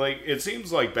 it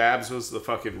seems like Babs was the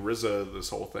fucking RZA of this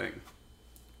whole thing.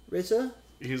 RZA?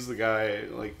 He's the guy,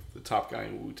 like, the top guy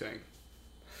in Wu-Tang.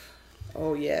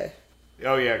 Oh, yeah.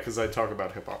 Oh, yeah, because I talk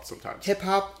about hip-hop sometimes.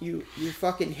 Hip-hop, you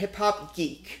fucking hip-hop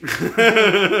geek.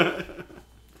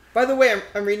 By the way,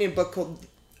 I'm reading a book called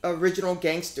Original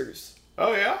Gangsters.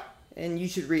 Oh, yeah? And you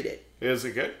should read it. Is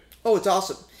it good? Oh, it's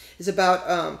awesome. It's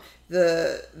about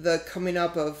the coming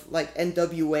up of like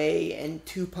NWA and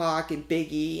Tupac and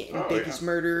Biggie and Biggie's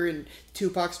murder and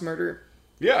Tupac's murder.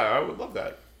 Yeah, I would love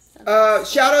that.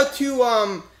 Shout out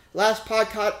to last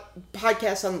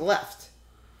podcast on the left.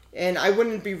 And I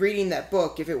wouldn't be reading that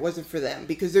book if it wasn't for them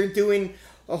because they're doing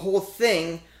a whole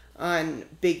thing on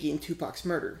Biggie and Tupac's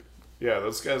murder. Yeah,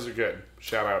 those guys are good.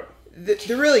 Shout out.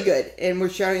 They're really good, and we're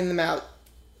shouting them out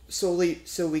solely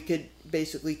so we could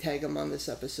basically tag them on this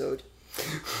episode.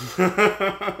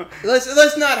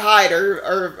 let's not hide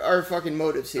our fucking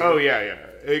motives here. Oh yeah,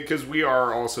 because we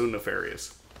are also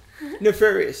nefarious.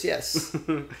 Nefarious, yes.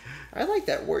 I like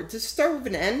that word. Does it start with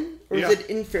an N or is it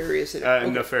infarious? Okay.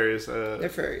 Nefarious.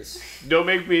 Nefarious. Don't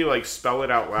make me like spell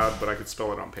it out loud, but I could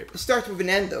spell it on paper. It starts with an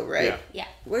N though, right? Yeah.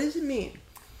 What does it mean?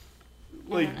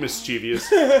 Like mischievous.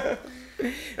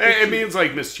 It means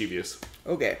like mischievous.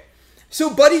 Okay. So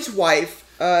Buddy's wife,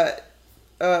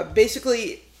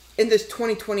 basically in this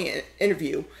 2020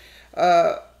 interview,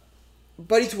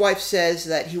 Buddy's wife says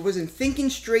that he wasn't thinking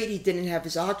straight, he didn't have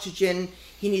his oxygen,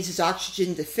 he needs his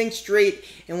oxygen to think straight,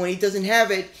 and when he doesn't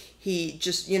have it, he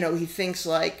just, he thinks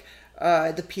like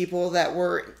the people that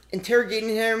were interrogating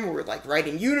him were like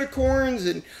riding unicorns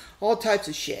and all types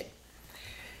of shit.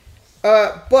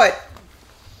 But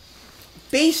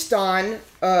based on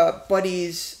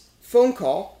Buddy's phone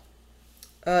call,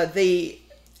 they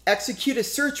execute a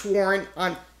search warrant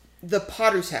on the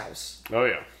Potter's house. Oh,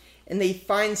 yeah. And they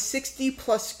find 60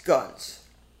 plus guns.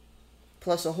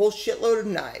 Plus a whole shitload of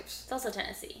knives. It's also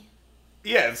Tennessee.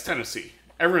 Yeah, it's Tennessee.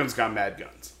 Everyone's got mad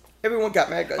guns. Everyone got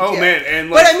mad guns. Oh, yeah. man. And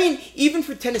like, but I mean, even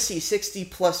for Tennessee, 60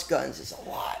 plus guns is a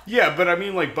lot. Yeah, but I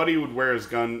mean, like, Buddy would wear his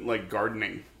gun, like,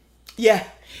 gardening. Yeah.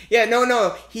 Yeah,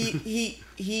 no. He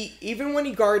even when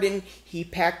he gardened, he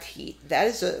packed heat. That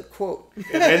is a quote.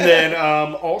 And then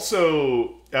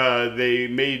also they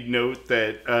made note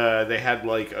that they had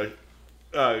like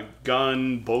a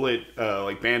gun bullet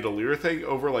like bandolier thing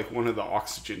over like one of the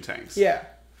oxygen tanks.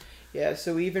 Yeah.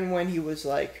 So even when he was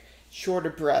like short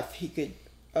of breath, he could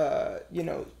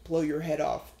blow your head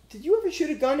off. Did you ever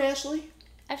shoot a gun, Ashley?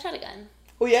 I've shot a gun.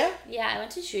 Oh yeah? Yeah, I went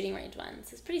to shooting range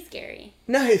once. It's pretty scary.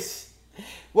 Nice.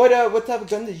 What type of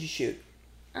gun did you shoot?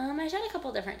 I shot a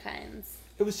couple different kinds.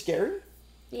 It was scary?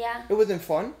 Yeah. It wasn't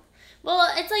fun?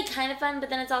 Well, it's like kind of fun, but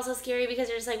then it's also scary because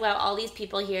you're just like, wow, all these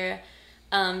people here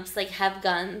just like have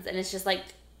guns and it's just like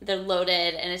they're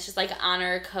loaded and it's just like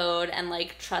honor code and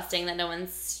like trusting that no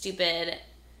one's stupid.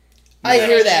 I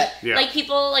hear that. Yeah. Like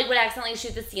people like would accidentally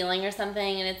shoot the ceiling or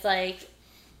something and it's like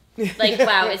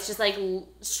wow, it's just like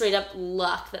straight up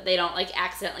luck that they don't like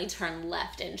accidentally turn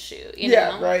left and shoot, you know?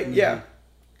 Yeah, right, yeah.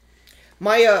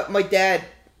 My dad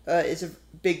is a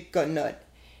big gun nut,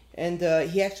 and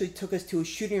he actually took us to a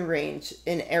shooting range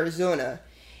in Arizona,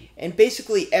 and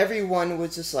basically everyone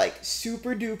was just like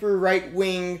super duper right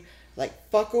wing, like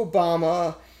fuck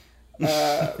Obama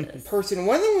person.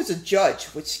 One of them was a judge,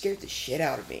 which scared the shit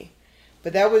out of me.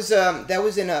 But that was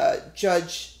in a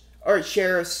judge or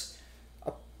sheriff's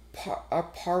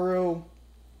Aparo.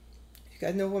 You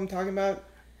guys know what I'm talking about?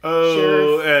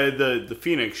 Oh, the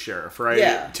Phoenix sheriff, right?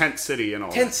 Yeah. Tent City and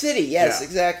all Tent that. City, yes, Yeah.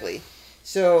 exactly.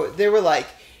 So they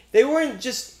weren't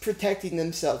just protecting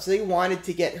themselves. They wanted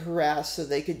to get harassed so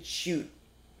they could shoot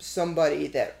somebody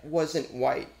that wasn't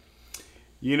white.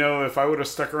 You know, if I would have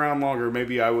stuck around longer,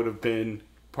 maybe I would have been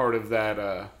part of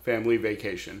that family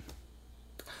vacation.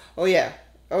 Oh, yeah.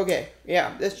 Okay.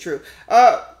 Yeah, that's true.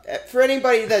 For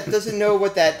anybody that doesn't know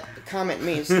what that comment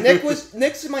means,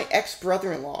 Nick's my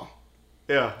ex-brother-in-law.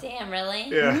 Yeah. Damn, really?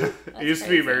 Yeah. He used to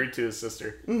be crazy. married to his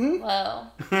sister. Mm-hmm. Whoa.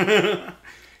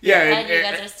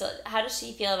 Yeah. How does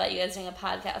she feel about you guys doing a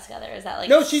podcast together? Is that like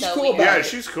No, she's so cool weird? about Yeah, it.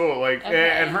 she's cool. Like,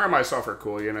 Okay. and her and myself are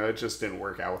cool. You know, it just didn't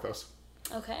work out with us.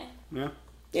 Okay. Yeah.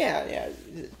 Yeah.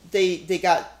 They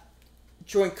got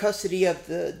joint custody of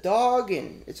the dog,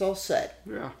 and it's all set.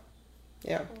 Yeah.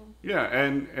 Yeah. Yeah,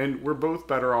 and we're both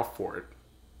better off for it.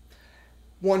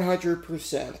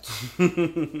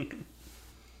 100%.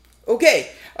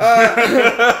 Okay.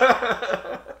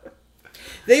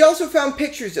 They also found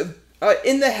pictures of,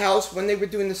 in the house when they were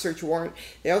doing the search warrant,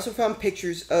 they also found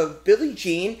pictures of Billie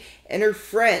Jean and her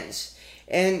friends.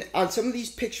 And on some of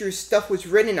these pictures, stuff was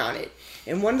written on it.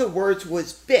 And one of the words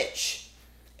was bitch.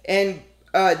 And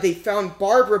they found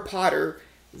Barbara Potter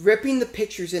ripping the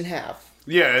pictures in half.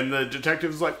 Yeah, and the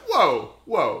detective's like,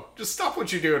 whoa, just stop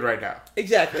what you're doing right now.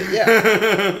 Exactly,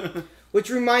 yeah. Which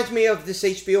reminds me of this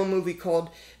HBO movie called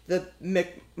The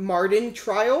McMartin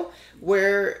Trial,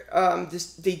 where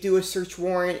they do a search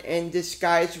warrant and this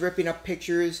guy's ripping up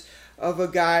pictures of a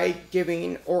guy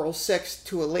giving oral sex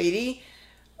to a lady.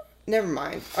 Never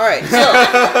mind. All right,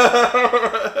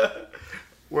 so...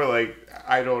 We're like,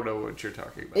 I don't know what you're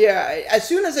talking about. Yeah, as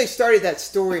soon as I started that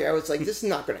story, I was like, this is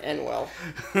not going to end well.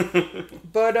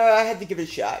 But I had to give it a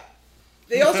shot.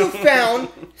 They also found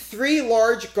 3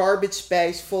 large garbage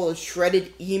bags full of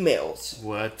shredded emails.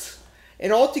 What?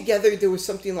 And altogether, there was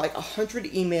something like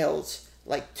 100 emails,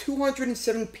 like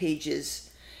 207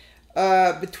 pages,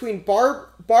 between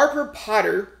Barbara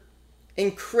Potter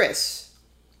and Chris,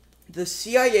 the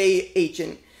CIA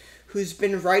agent who's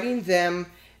been writing them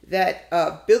that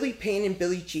Billy Payne and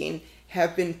Billie Jean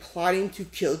have been plotting to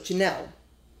kill Janelle.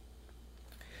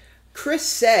 Chris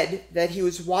said that he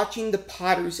was watching the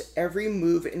Potters' every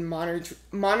move and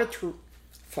monitoring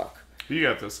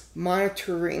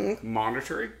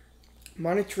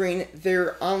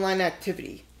their online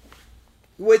activity.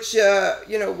 Which,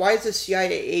 why is a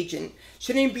CIA agent?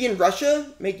 Shouldn't he be in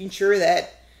Russia, making sure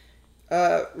that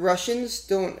Russians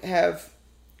don't have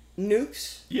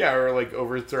nukes? Yeah, or like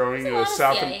overthrowing There's a lot of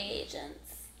South. CIA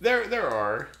agents. There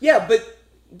are. Yeah, but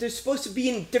they're supposed to be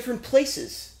in different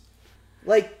places,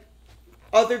 like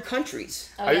other countries.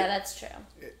 Oh yeah, that's true.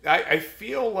 I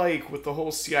feel like with the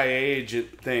whole CIA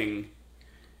agent thing,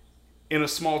 in a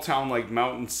small town like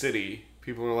Mountain City,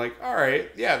 people are like, all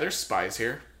right, yeah, there's spies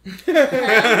here.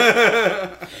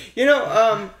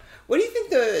 What do you think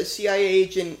the CIA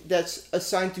agent that's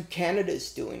assigned to Canada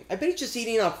is doing? I bet he's just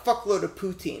eating a fuckload of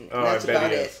poutine. And that's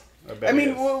about it. I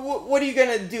mean, what are you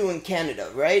going to do in Canada,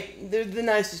 right? They're the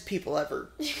nicest people ever.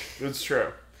 It's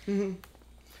true. Mm-hmm.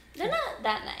 They're not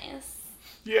that nice.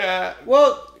 Yeah.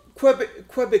 Well,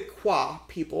 Quebecois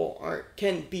people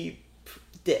can be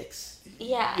dicks.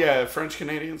 Yeah. Yeah, French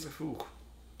Canadians. Ooh.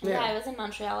 Yeah, I was in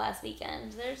Montreal last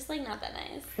weekend. They're just like not that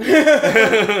nice.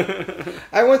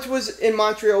 I once was in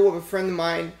Montreal with a friend of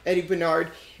mine, Eddie Bernard,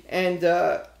 and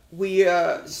we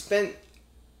spent,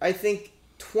 I think,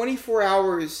 24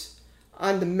 hours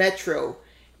on the metro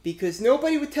because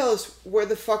nobody would tell us where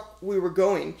the fuck we were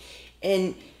going,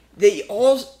 and they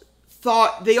all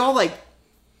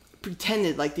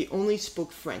pretended like they only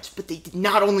spoke French, but they did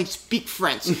not only speak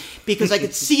French because I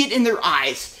could see it in their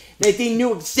eyes. That they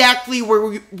knew exactly what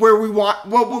we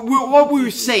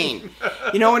were saying,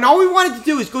 and all we wanted to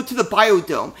do is go to the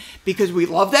Biodome because we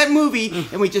love that movie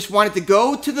and we just wanted to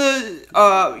go to the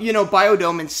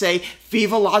Biodome and say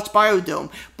 "Viva Las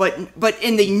Biodome,"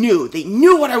 and they knew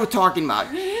what I was talking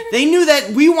about. They knew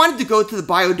that we wanted to go to the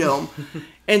Biodome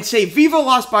and say "Viva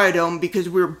Las Biodome" because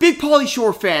we were big Pauly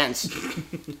Shore fans.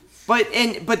 But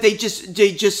they just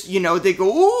they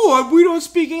go, oh, we don't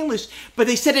speak English, but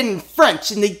they said it in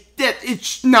French, and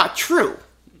it's not true.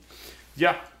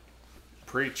 Yeah,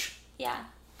 preach. Yeah.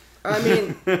 I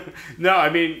mean, no, I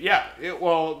mean, yeah. The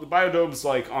Biodome's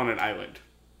like on an island,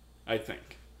 I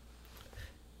think.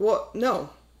 Well, no.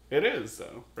 It is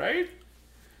though, right?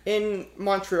 In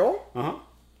Montreal? Uh-huh.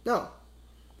 No.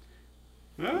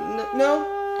 No. I don't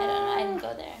know. I didn't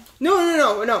go there.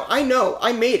 No. I know.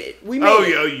 I made it. We made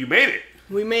it. Oh, you made it.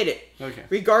 We made it. Okay.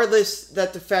 Regardless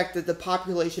that the fact that the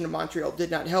population of Montreal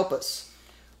did not help us,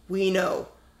 we know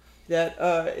that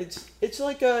it's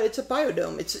a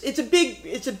biodome.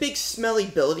 It's a big smelly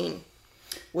building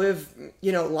with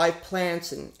live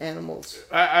plants and animals.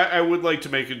 I would like to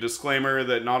make a disclaimer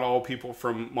that not all people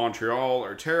from Montreal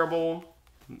are terrible.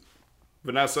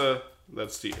 Vanessa,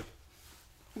 that's to you.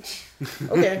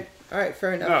 Okay. All right.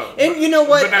 Fair enough. No, and you know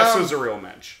what? Vanessa's a real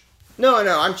mensch. No,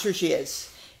 I'm sure she is.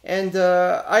 And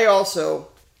I also,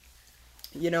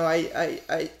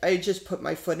 I just put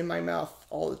my foot in my mouth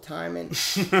all the time, and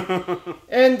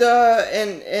and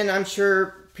I'm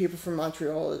sure people from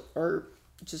Montreal are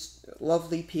just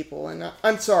lovely people, and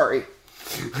I'm sorry.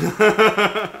 It's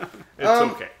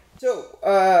okay.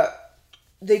 So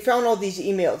they found all these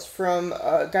emails from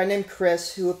a guy named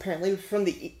Chris, who apparently was from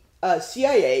the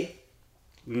CIA.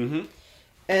 Mm-hmm.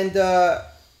 And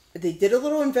they did a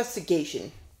little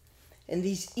investigation, and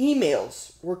these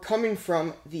emails were coming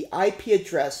from the IP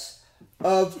address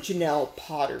of Janelle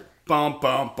Potter. Bum,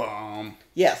 bum, bum.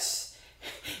 Yes.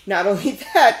 Not only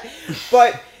that,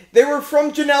 but they were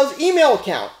from Janelle's email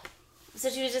account. So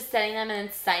she was just sending them and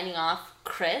then signing off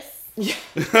Chris? Yeah.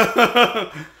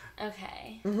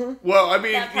 Okay. Mm-hmm. Well, I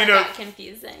mean, That part got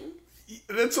confusing.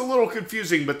 That's a little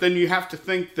confusing, but then you have to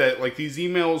think that, like, these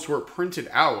emails were printed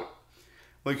out.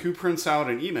 Like, who prints out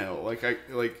an email?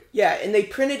 Yeah, and they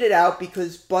printed it out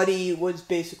because Buddy was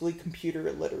basically computer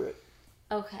illiterate.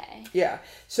 Okay. Yeah.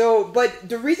 So, but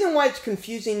the reason why it's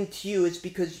confusing to you is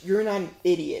because you're not an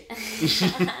idiot.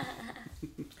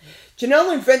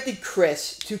 Janelle invented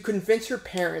Chris to convince her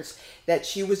parents that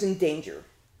she was in danger.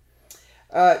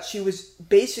 She was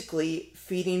basically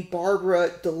feeding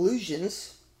Barbara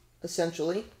delusions,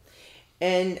 essentially.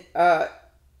 And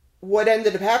what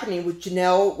ended up happening with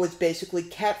Janelle was basically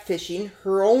catfishing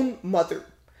her own mother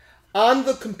on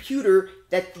the computer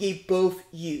that they both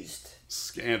used.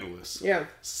 Scandalous. Yeah.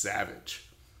 Savage.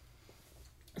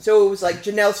 So it was like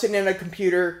Janelle sitting on a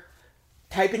computer,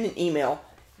 typing an email.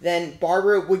 Then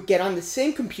Barbara would get on the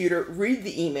same computer, read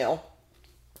the email,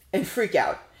 and freak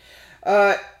out.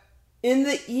 In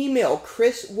the email,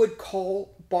 Chris would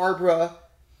call Barbara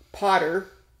Potter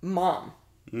Mom.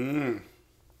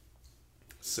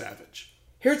 Savage.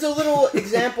 Here's a little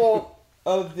example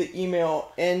of the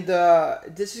email, and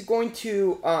this is going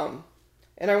to,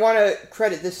 and I want to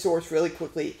credit this source really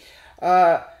quickly.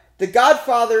 The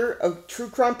godfather of true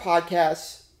crime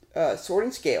podcasts, Sword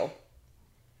and Scale,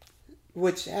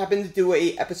 which happened to do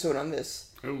a episode on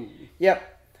this. Oh.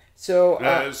 Yep. So.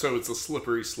 So it's a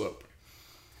slippery slope.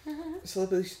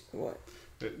 Slippery. What?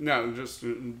 No, just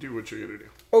do what you're gonna do.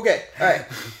 Okay. All right.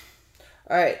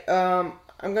 All right.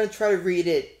 I'm gonna try to read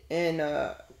it in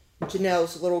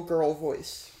Janelle's little girl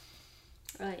voice.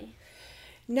 Right.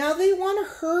 Now they want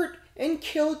to hurt and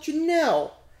kill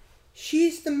Janelle.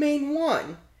 She's the main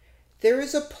one. There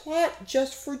is a plot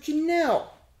just for Janelle.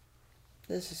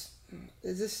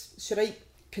 Should I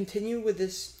continue with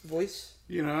this voice?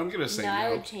 You know, I'm gonna say no. I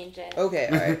would change it. Okay,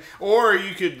 alright. Or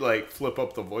you could, like, flip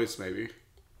up the voice, maybe.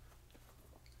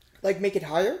 Like, make it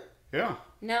higher? Yeah.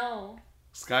 No.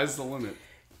 Sky's the limit.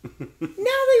 Now they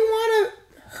want to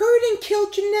hurt and kill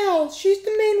Janelle. She's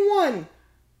the main one.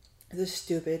 This is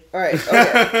stupid. Alright,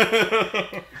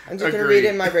 okay. I'm just gonna read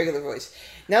it in my regular voice.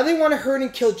 Now they want to hurt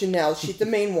and kill Janelle. She's the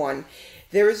main one.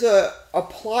 There is a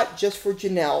plot just for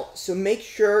Janelle, so make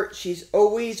sure she's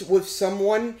always with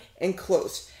someone and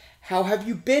close. How have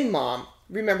you been, Mom?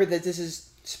 Remember that this is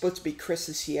supposed to be Chris,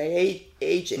 the CIA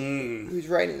agent, who's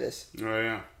writing this. Oh,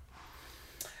 yeah.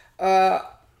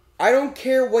 I don't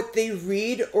care what they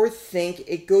read or think.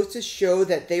 It goes to show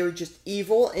that they are just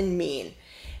evil and mean.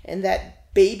 And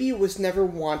that baby was never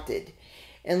wanted.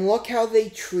 And look how they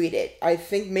treat it. I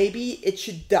think maybe it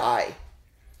should die.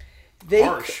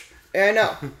 Harsh. I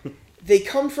know. They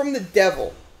come from the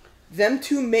devil. Them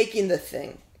two making the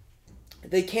thing.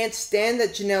 They can't stand that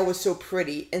Janelle was so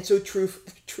pretty and so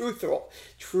truthful.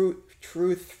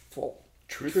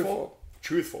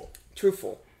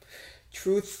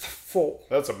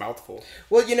 That's a mouthful.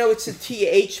 Well, you know, it's a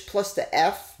TH plus the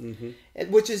F,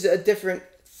 which is a different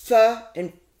th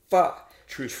and f.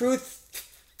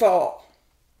 Truthful.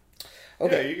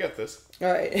 Okay. Yeah, you got this.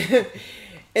 All right.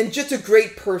 And just a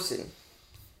great person.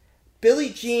 Billie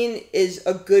Jean is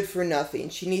a good for nothing.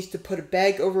 She needs to put a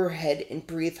bag over her head and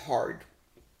breathe hard.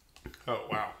 Oh,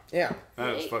 wow. Yeah.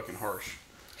 That is fucking harsh.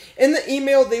 In the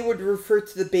email, they would refer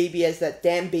to the baby as that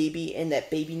damn baby, and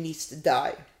that baby needs to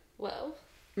die. Whoa.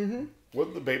 What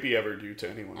did the baby ever do to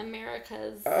anyone?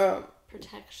 America's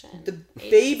protection. The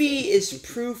baby is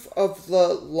proof of the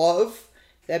love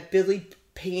that Billy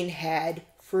Payne had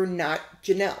for not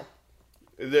Janelle.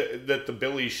 That the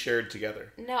Billies shared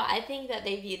together. No, I think that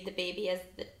they viewed the baby as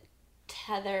the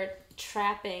tether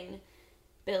trapping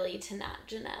Billy to not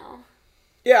Janelle.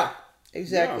 Yeah,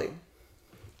 exactly. Yeah.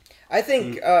 I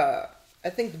think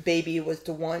the baby was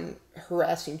the one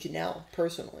harassing Janelle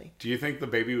personally. Do you think the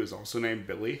baby was also named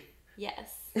Billy?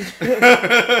 Yes.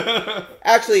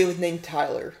 Actually, it was named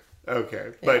Tyler.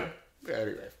 Okay, but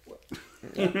anyway.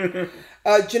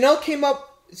 Janelle came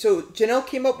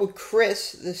up with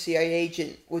Chris, the CIA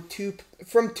agent,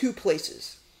 from two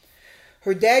places.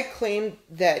 Her dad claimed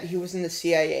that he was in the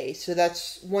CIA, so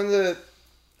that's one of the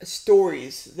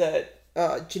stories that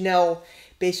Janelle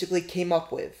basically came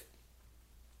up with.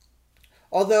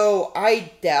 Although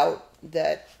I doubt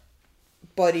that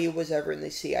Buddy was ever in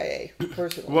the CIA,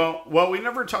 personally. Well, we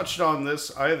never touched on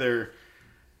this either.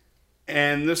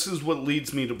 And this is what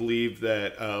leads me to believe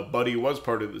that Buddy was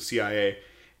part of the CIA.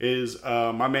 is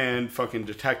my man, fucking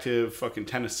detective, fucking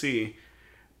Tennessee,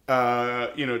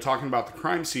 talking about the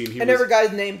crime scene. I never got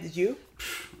his name, did you?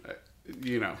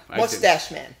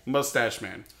 Mustache Man. Mustache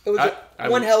Man. It was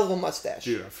one hell of a mustache.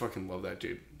 Dude, I fucking love that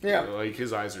dude. Yeah. Like,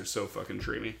 his eyes are so fucking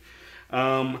dreamy.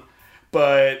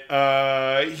 But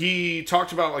he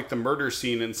talked about, like, the murder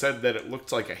scene and said that it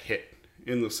looked like a hit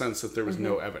in the sense that there was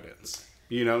no evidence.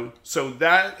 So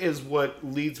that is what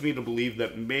leads me to believe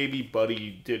that maybe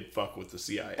Buddy did fuck with the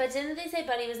CIA. But didn't they say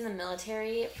Buddy was in the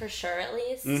military for sure, at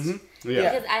least? Mm-hmm.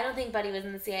 Yeah. Because I don't think Buddy was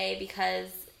in the CIA because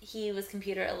he was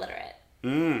computer illiterate.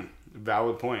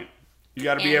 Valid point. You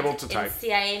got to be able to type. In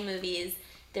CIA movies,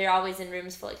 they're always in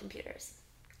rooms full of computers.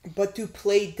 But to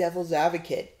play devil's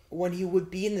advocate, when he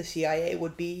would be in the CIA,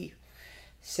 would be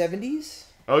 70s?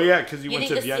 Oh, yeah, because he went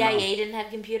to Vietnam. Vietnam. The CIA didn't have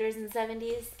computers in the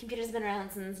 70s? Computers have been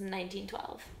around since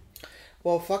 1912.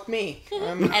 Well, fuck me. I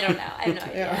don't know. I have no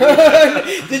idea.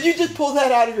 Yeah. Did you just pull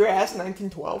that out of your ass,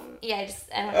 1912? Yeah,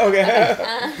 I don't know. Okay.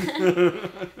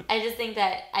 I just think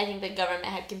I think the government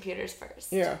had computers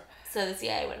first. Yeah. So the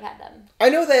CIA would have had them. I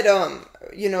know that,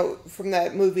 from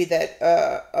that movie that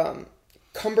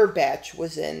Cumberbatch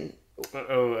was in.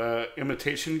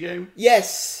 Imitation Game?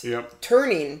 Yes. Yep.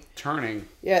 Turning.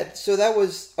 Yeah, so that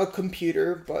was a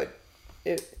computer, but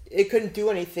it couldn't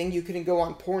do anything. You couldn't go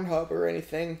on Pornhub or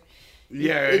anything.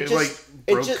 Yeah, it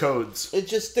broke codes. It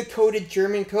just decoded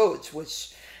German codes,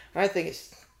 which I think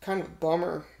is kind of a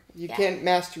bummer. You can't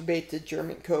masturbate to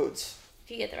German codes.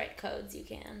 If you get the right codes, you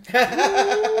can.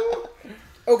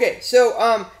 Okay,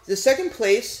 so the second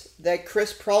place that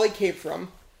Chris probably came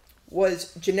from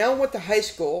was Janelle went to high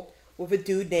school with a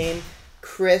dude named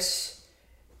Chris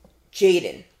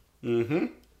Jaden. Mm-hmm.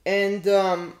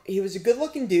 And he was a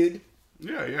good-looking dude.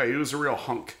 Yeah, he was a real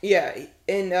hunk. Yeah,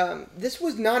 and this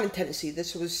was not in Tennessee.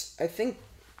 This was, I think,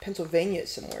 Pennsylvania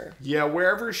somewhere. Yeah,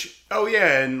 wherever she... Oh,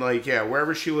 yeah, and,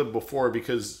 wherever she lived before,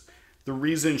 because the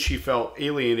reason she felt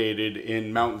alienated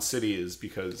in Mountain City is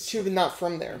because... She was not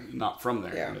from there. Not from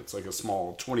there. Yeah. It's like a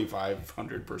small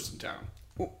 2,500-person town.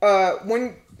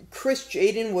 When Chris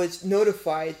Jaden was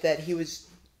notified that he was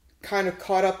kind of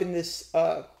caught up in this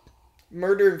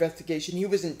murder investigation, he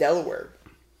was in Delaware.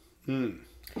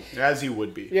 As he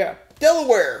would be. Yeah.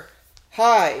 Delaware!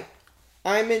 Hi,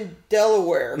 I'm in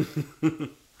Delaware. Do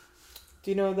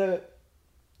you know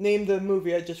name the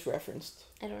movie I just referenced?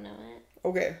 I don't know it.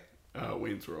 Okay.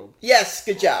 Wayne's World. Yes,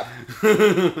 good job.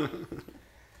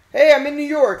 Hey, I'm in New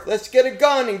York. Let's get a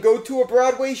gun and go to a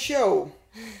Broadway show.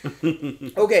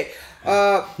 Okay.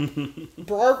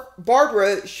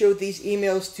 Barbara showed these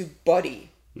emails to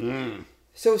Buddy.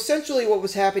 So essentially what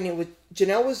was happening was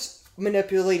Janelle was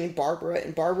manipulating Barbara,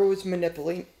 and Barbara was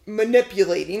manipulating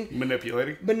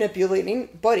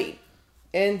Buddy.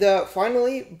 And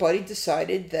finally, Buddy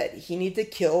decided that he needed to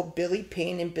kill Billy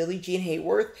Payne and Billie Jean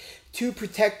Hayworth to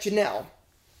protect Janelle.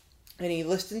 And he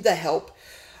enlisted the help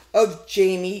of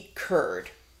Jamie Curd.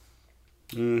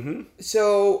 Mm-hmm.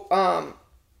 So,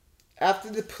 after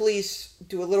the police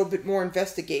do a little bit more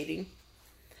investigating,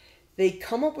 they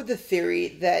come up with the theory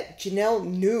that Janelle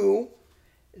knew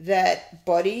that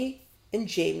Buddy and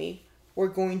Jamie were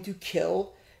going to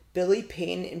kill Billy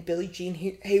Payne and Billie Jean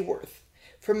Hayworth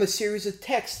from a series of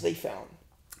texts they found.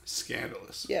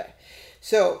 Scandalous. Yeah.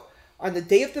 So, on the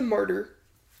day of the murder,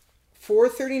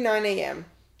 4:39 a.m.,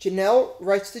 Janelle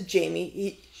writes to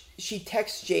Jamie. She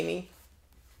texts Jamie,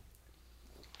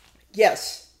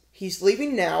 "Yes, he's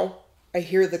leaving now. I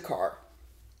hear the car."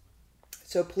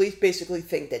 So police basically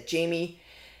think that Jamie,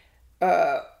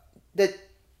 that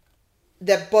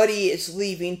Buddy is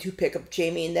leaving to pick up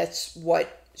Jamie, and that's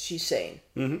what she's saying.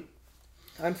 Mm-hmm.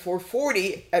 At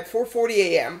 4:40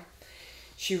 a.m.,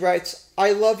 she writes,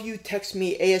 "I love you. Text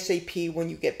me ASAP when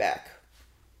you get back."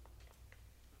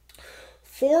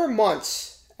 4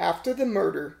 months after the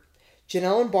murder,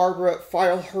 Janelle and Barbara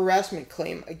filed a harassment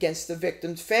claim against the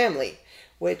victim's family,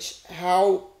 which,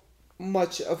 how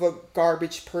much of a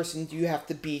garbage person do you have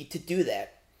to be to do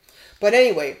that? But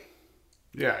anyway.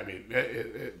 Yeah, I mean,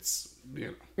 it's,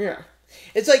 Yeah.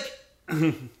 It's like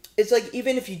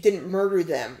even if you didn't murder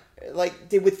them, like,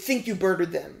 they would think you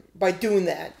murdered them by doing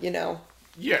that, you know?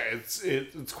 Yeah,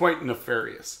 it's quite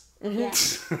nefarious.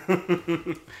 Mm-hmm.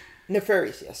 Yeah.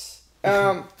 Nefarious, yes.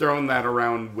 Throwing that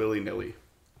around willy-nilly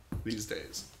these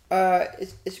days.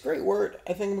 It's a great word.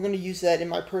 I think I'm going to use that in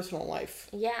my personal life.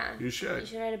 Yeah. You should. You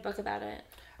should write a book about it.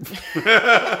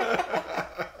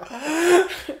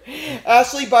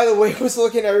 Ashley, by the way, was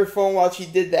looking at her phone while she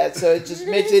did that, so it just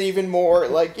makes it even more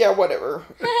like, yeah, whatever.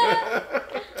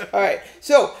 Alright,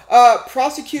 so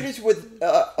prosecutors would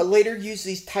later use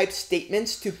these type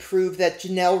statements to prove that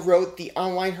Janelle wrote the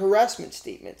online harassment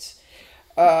statements.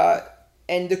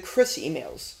 and the Chris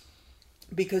emails.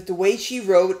 Because the way she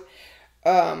wrote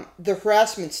the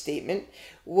harassment statement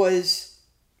was,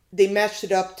 they matched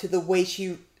it up to the way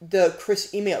the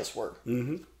Chris emails were.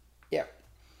 Mm-hmm. Yeah.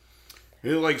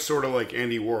 It like sort of like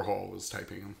Andy Warhol was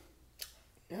typing them.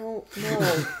 No.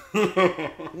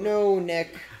 No,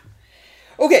 Nick.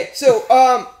 Okay, so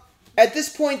at this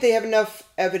point they have enough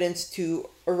evidence to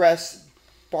arrest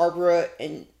Barbara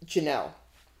and Janelle.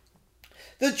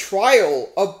 The trial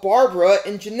of Barbara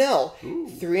and Janelle,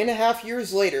 3.5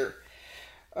 years later.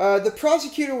 The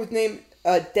prosecutor was named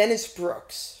Dennis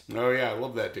Brooks. Oh yeah, I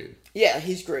love that dude. Yeah,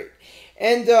 he's great.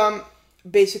 And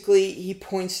basically he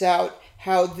points out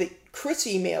how the Chris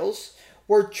emails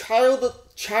were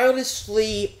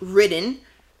childishly written.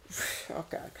 Oh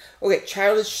God. Okay,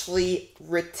 childishly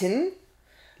written.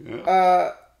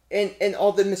 Yeah. And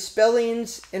all the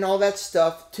misspellings and all that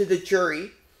stuff to the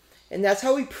jury. And that's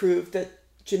how he proved that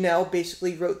Janelle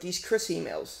basically wrote these Chris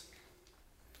emails.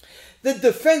 The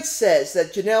defense says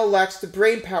that Janelle lacks the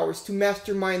brain powers to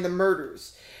mastermind the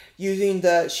murders, using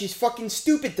the "she's fucking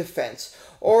stupid" defense.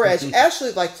 Or as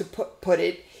Ashley likes to put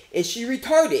it, is she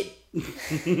retarded?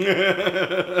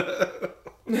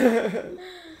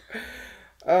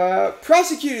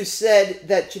 Prosecutors said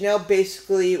that Janelle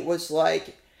basically was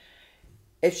like,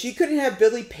 if she couldn't have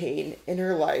Billy Payne in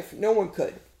her life, no one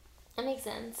could. That makes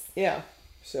sense. Yeah.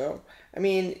 So, I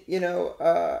mean,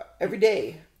 every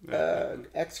day,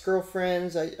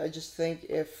 ex-girlfriends, I just think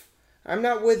if I'm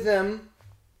not with them,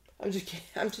 I'm just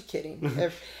kidding.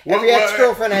 Every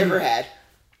ex-girlfriend I ever had.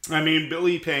 I mean,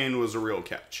 Billy Payne was a real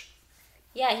catch.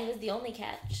 Yeah, he was the only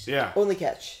catch. Yeah. Only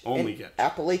catch. Only in catch.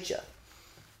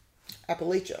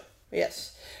 Appalachia.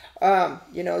 Yes.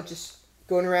 Just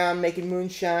going around making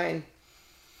moonshine.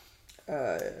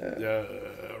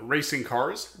 Racing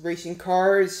cars. Racing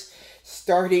cars.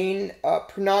 Starting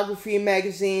pornography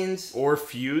magazines. Or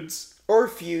feuds.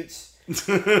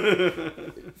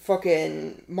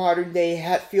 Fucking modern day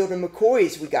Hatfield and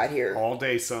McCoys we got here. All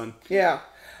day, son. Yeah.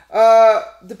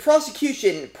 The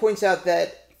prosecution points out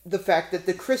that the fact that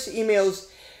the Chris emails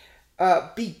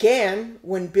began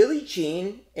when Billie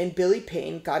Jean and Billy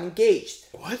Payne got engaged.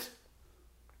 What?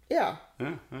 Yeah.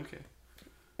 Oh, okay.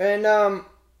 And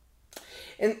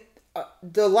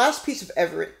the last piece of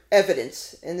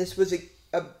evidence, and this was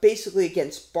basically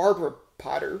against Barbara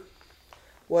Potter,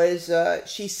 was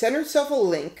she sent herself a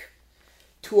link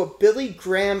to a Billy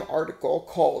Graham article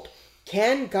called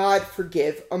 "Can God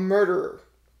Forgive a Murderer?"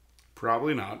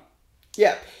 Probably not.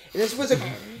 Yeah, and this was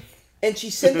and she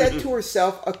sent that to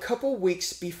herself a couple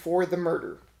weeks before the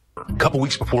murder. A couple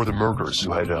weeks before the murders,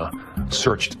 you had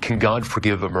searched, "Can God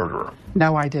forgive a murderer?"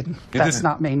 No, I didn't. That's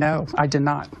not me. No, I did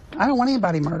not. I don't want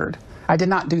anybody murdered. I did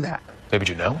not do that. Maybe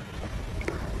Janelle?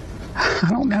 I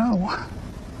don't know.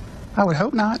 I would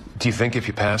hope not. Do you think if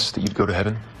you passed that you'd go to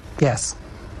heaven? Yes,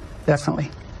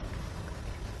 definitely.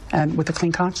 And with a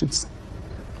clean conscience.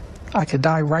 I could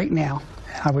die right now.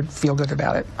 I would feel good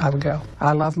about it. I would go.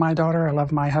 I love my daughter. I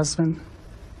love my husband.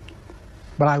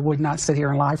 But I would not sit here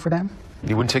and lie for them.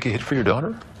 You wouldn't take a hit for your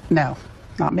daughter? No,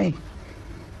 not me.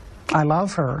 I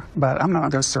love her, but I'm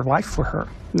not going to serve life for her.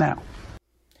 No.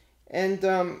 And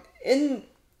in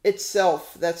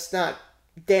itself, that's not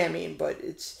damning, but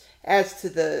it adds to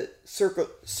the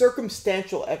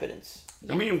circumstantial evidence.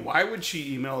 I mean, why would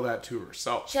she email that to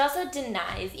herself? She also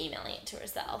denies emailing it to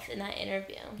herself in that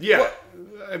interview. Yeah. Well,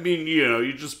 I mean,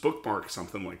 you just bookmark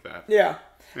something like that. Yeah.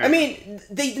 I mean,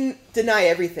 they deny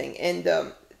everything. And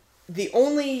the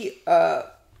only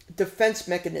defense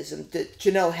mechanism that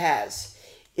Janelle has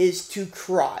is to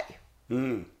cry.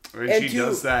 And she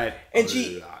does that a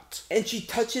lot. And she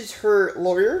touches her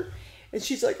lawyer, and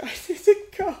she's like, I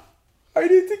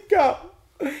need to go.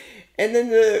 And then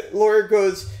the lawyer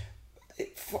goes,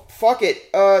 fuck it.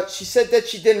 She said that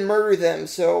she didn't murder them,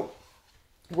 so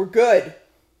we're good.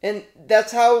 And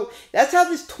that's how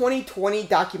this 2020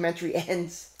 documentary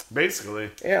ends. Basically.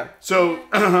 Yeah. So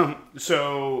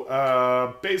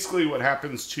basically what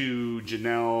happens to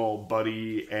Janelle,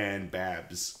 Buddy, and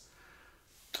Babs.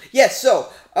 Yes,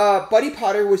 so Buddy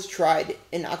Potter was tried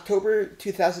in October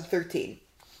 2013.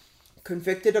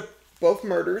 Convicted of both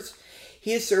murders.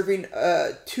 He is serving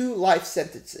 2 life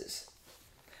sentences.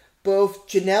 Both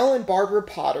Janelle and Barbara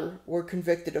Potter were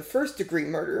convicted of first-degree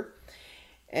murder,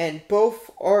 and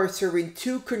both are serving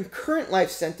 2 concurrent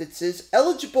life sentences,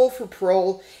 eligible for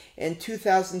parole in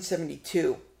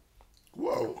 2072.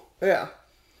 Whoa. Yeah.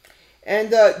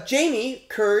 And Jamie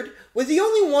Curd was the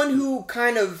only one who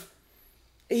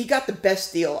he got the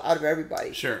best deal out of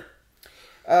everybody. Sure.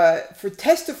 For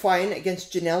testifying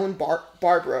against Janelle and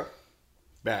Barbara.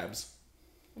 Babs.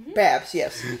 Babs,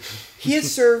 yes. He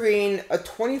is serving a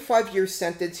 25-year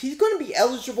sentence. He's going to be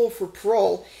eligible for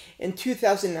parole in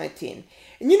 2019.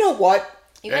 And you know what?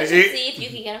 You guys should see if you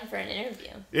can get him for an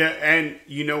interview. Yeah, and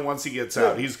once he gets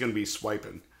out, he's going to be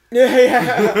swiping.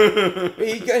 Yeah.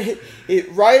 He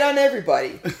right on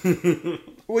everybody.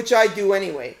 Which I do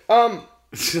anyway. And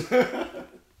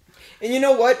you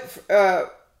know what?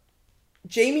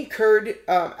 Jamie Curd,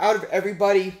 out of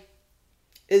everybody,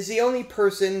 is the only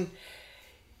person...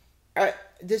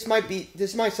 this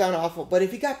might sound awful, but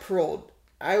if he got paroled,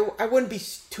 I wouldn't be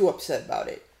too upset about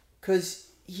it. Because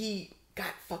he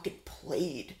got fucking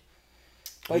played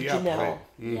by Janelle.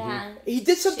 Mm-hmm. Yeah. He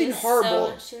did something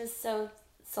horrible. She was so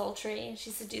sultry. She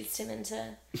seduced him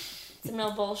into some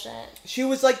real bullshit. She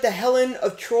was like the Helen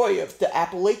of Troy of the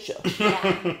Appalachia.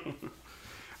 Yeah.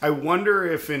 I wonder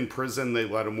if in prison they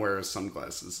let him wear his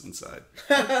sunglasses inside.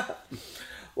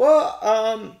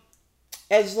 Well,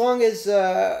 as long as his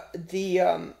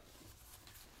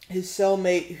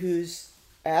cellmate who's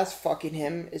ass fucking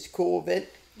him is cool with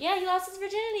it. Yeah, he lost his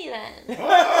virginity then.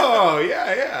 Oh,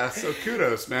 yeah. So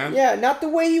kudos, man. Yeah, not the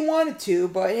way he wanted to,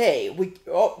 but hey,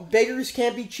 beggars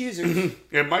can't be choosers.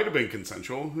 It might have been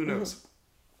consensual. Who knows?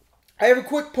 I have a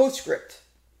quick postscript.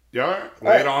 Yeah,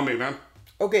 lay it on me, man.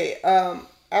 Okay,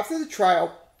 after the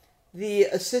trial, the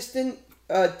assistant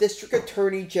district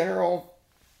attorney general,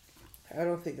 I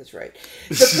don't think that's right,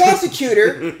 the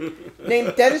prosecutor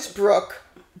named Dennis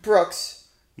Brooks,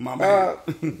 My man.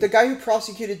 the guy who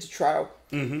prosecuted the trial,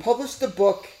 published a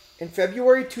book in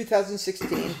February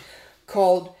 2016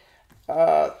 called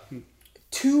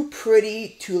Too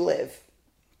Pretty to Live,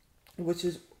 which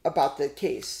is about the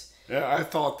case. Yeah, I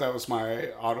thought that was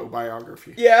my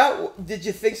autobiography. Yeah, did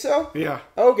you think so? Yeah.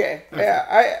 Okay,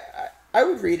 yeah, I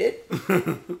would read it.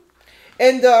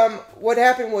 And what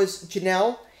happened was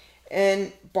Janelle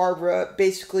and Barbara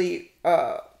basically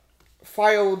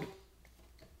filed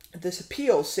this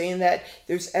appeal saying that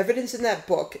there's evidence in that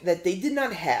book that they did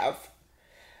not have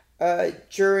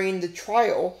during the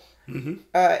trial, and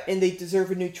they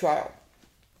deserve a new trial.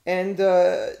 And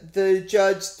the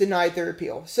judge denied their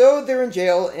appeal. So they're in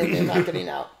jail and they're not getting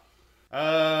out.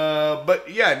 But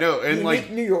yeah, no, and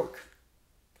New York.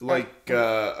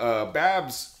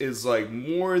 Babs is like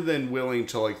more than willing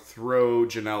to like throw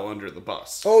Janelle under the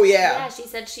bus. Oh yeah. Yeah, she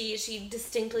said she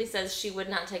distinctly says she would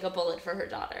not take a bullet for her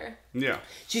daughter. Yeah.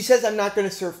 She says I'm not going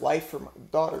to serve life for my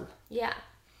daughter. Yeah.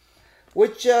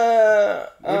 Which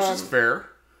is fair.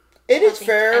 It is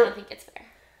fair. I don't think it's fair.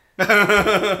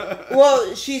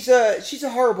 Well, she's a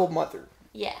horrible mother.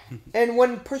 Yeah. And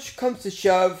when push comes to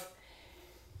shove,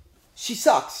 she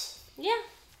sucks. Yeah.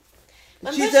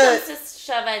 When She's push comes to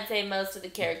shove, I'd say most of the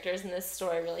characters in this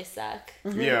story really suck.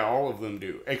 Yeah, all of them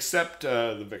do, except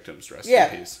the victims. Rest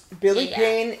Yeah, in peace. Billy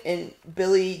Payne and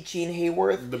Billie Jean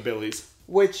Hayworth, The Billies.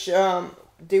 which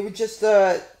they were just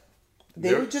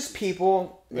they were just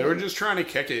people. They were just trying to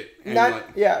kick it. And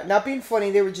Not being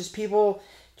funny. They were just people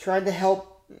trying to help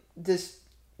this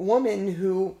woman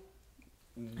who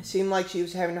seemed like she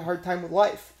was having a hard time with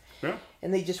life. Yeah.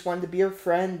 And they just wanted to be her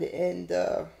friend, and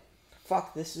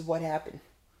fuck, this is what happened.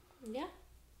 Yeah.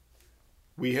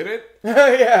 We hit it?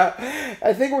 Yeah,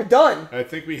 I think we're done. I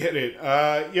think we hit it.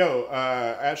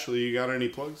 Ashley, you got any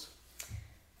plugs?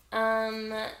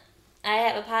 I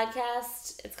have a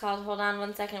podcast. It's called Hold On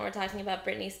 1 Second. We're talking about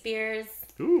Britney Spears.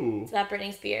 Ooh. It's about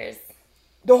Britney Spears.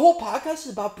 The whole podcast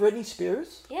is about Britney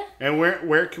Spears? Yeah. And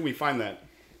where can we find that?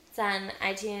 It's on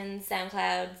iTunes,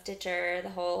 SoundCloud, Stitcher, the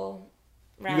whole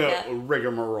roundup. The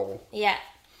rigmarole. Yeah.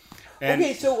 And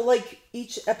Okay, so like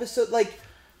each episode, like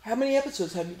how many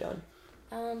episodes have you done?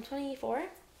 24?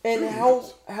 And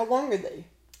how long are they?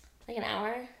 Like an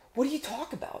hour. What do you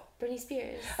talk about? Britney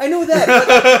Spears. I know that.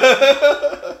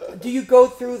 But, do you go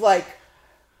through like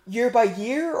year by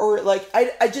year, or like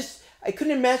I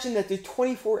couldn't imagine that there's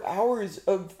 24 hours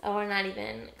of. Oh, we're not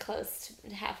even close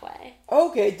to halfway.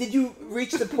 Okay, did you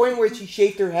reach the point where she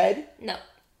shaved her head? No.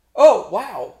 Oh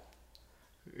wow!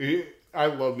 I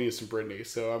love me some Britney,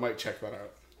 so I might check that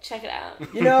out. Check it out.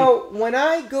 You know, when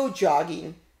I go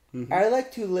jogging, I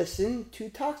like to listen to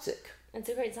Toxic. It's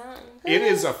a great song. It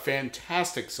is a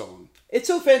fantastic song. It's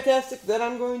so fantastic that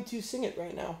I'm going to sing it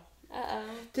right now. Uh-oh.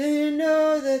 Do you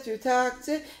know that you're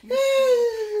toxic? And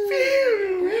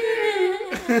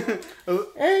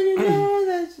you know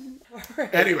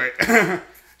that. Anyway,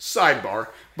 sidebar.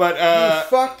 But You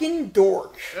fucking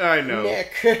dork. I know.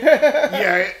 Nick.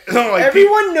 Yeah, like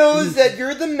Everyone knows that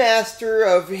you're the master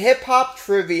of hip hop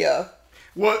trivia.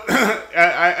 Well,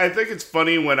 I think it's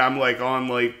funny when I'm like on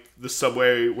like the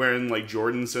subway wearing like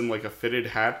Jordans and like a fitted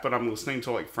hat, but I'm listening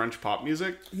to like French pop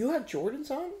music. You have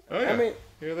Jordans on? Oh yeah, I mean,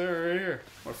 here they're right here.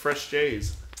 My fresh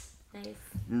J's. Nice.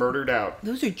 Murdered out.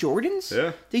 those are Jordans?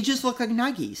 Yeah. They just look like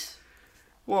Nikes.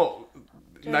 Well,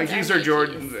 Nikes are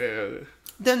Jordans.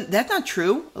 Then that's not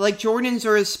true. Like Jordans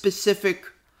are a specific.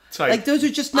 Type. Like those are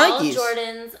just All Nikes.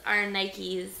 Jordans are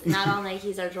Nikes. Not all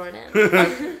Nikes are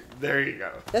Jordans. There you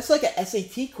go. That's like an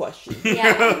SAT question,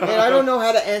 Yeah. and I don't know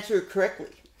how to answer it correctly.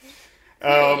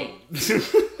 Hey,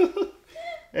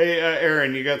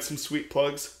 Aaron, you got some sweet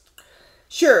plugs?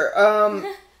 Sure.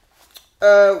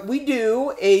 We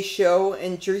do a show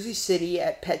in Jersey City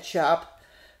at Pet Shop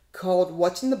called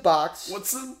 "What's in the Box."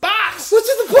 What's in the box? What's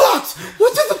in the box?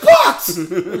 What's in the box?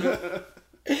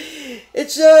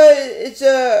 It's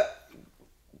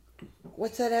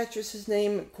what's that actress's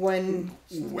name? Gwyneth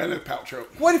Paltrow.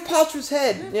 Gwyneth Paltrow's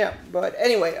head. Yeah, but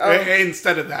anyway.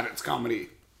 Instead of that, it's comedy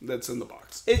that's in the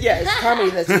box. It's comedy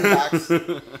that's in the box.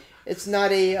 It's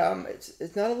not a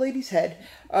it's not a lady's head.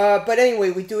 But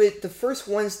anyway, we do it the first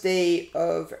Wednesday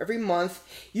of every month.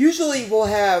 Usually we'll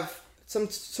have some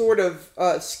sort of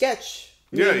sketch.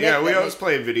 Yeah. We always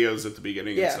play videos at the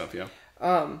beginning and stuff. Yeah.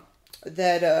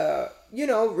 That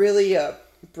really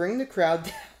bring the crowd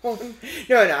down.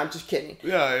 No, I'm just kidding.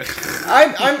 Yeah.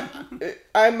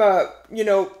 I'm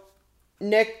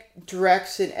Nick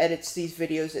directs and edits these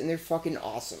videos, and they're fucking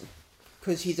awesome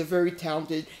because he's a very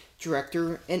talented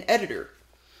director and editor.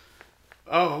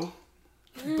 Oh.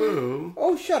 Boo.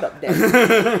 Oh, shut up, Nick.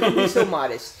 Don't be so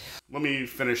modest. Let me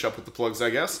finish up with the plugs, I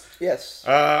guess. Yes.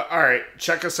 All right.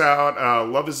 Check us out.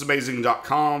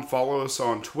 Loveisamazing.com. Follow us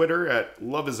on Twitter at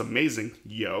loveisamazing.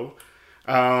 Yo.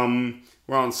 We're on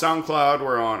SoundCloud.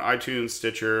 We're on iTunes,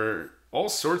 Stitcher, all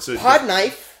sorts of...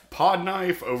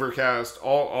 Podknife, Overcast,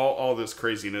 all this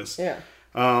craziness. Yeah.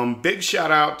 Big shout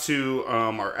out to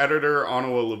our editor,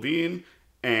 Anawa Levine,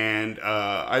 and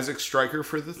Isaac Stryker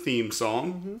for the theme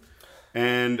song. Mm-hmm.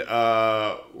 And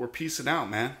we're peacing out,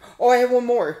 man. Oh, I have one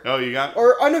more. Oh, you got?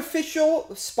 Our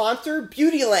unofficial sponsor,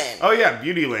 Beautyland. Oh yeah,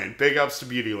 Beautyland. Big ups to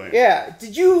Beautyland. Yeah.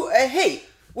 Did you? Hey,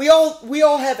 we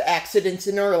all have accidents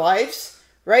in our lives,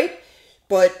 right?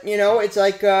 But it's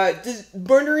like, does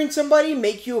murdering somebody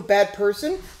make you a bad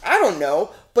person? I don't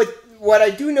know. But what I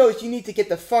do know is you need to get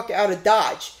the fuck out of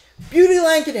Dodge.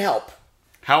 Beautyland can help.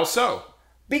 How so?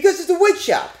 Because it's a wig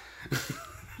shop.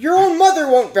 Your own mother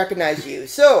won't recognize you,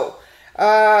 so.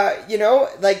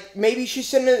 Like maybe she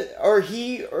shouldn't have, or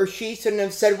he or she shouldn't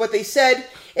have said what they said.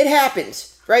 It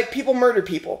happens, right? People murder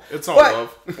people. It's all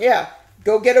love. Yeah.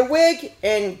 Go get a wig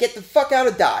and get the fuck out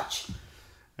of Dodge.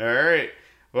 All right.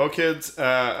 Well, kids,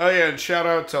 and shout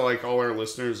out to like all our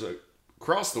listeners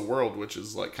across the world, which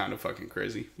is like kind of fucking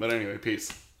crazy. But anyway,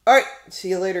 peace. All right. See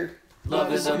you later.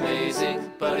 Love is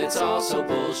amazing, but it's also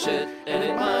bullshit, and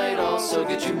it might also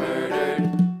get you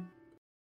murdered.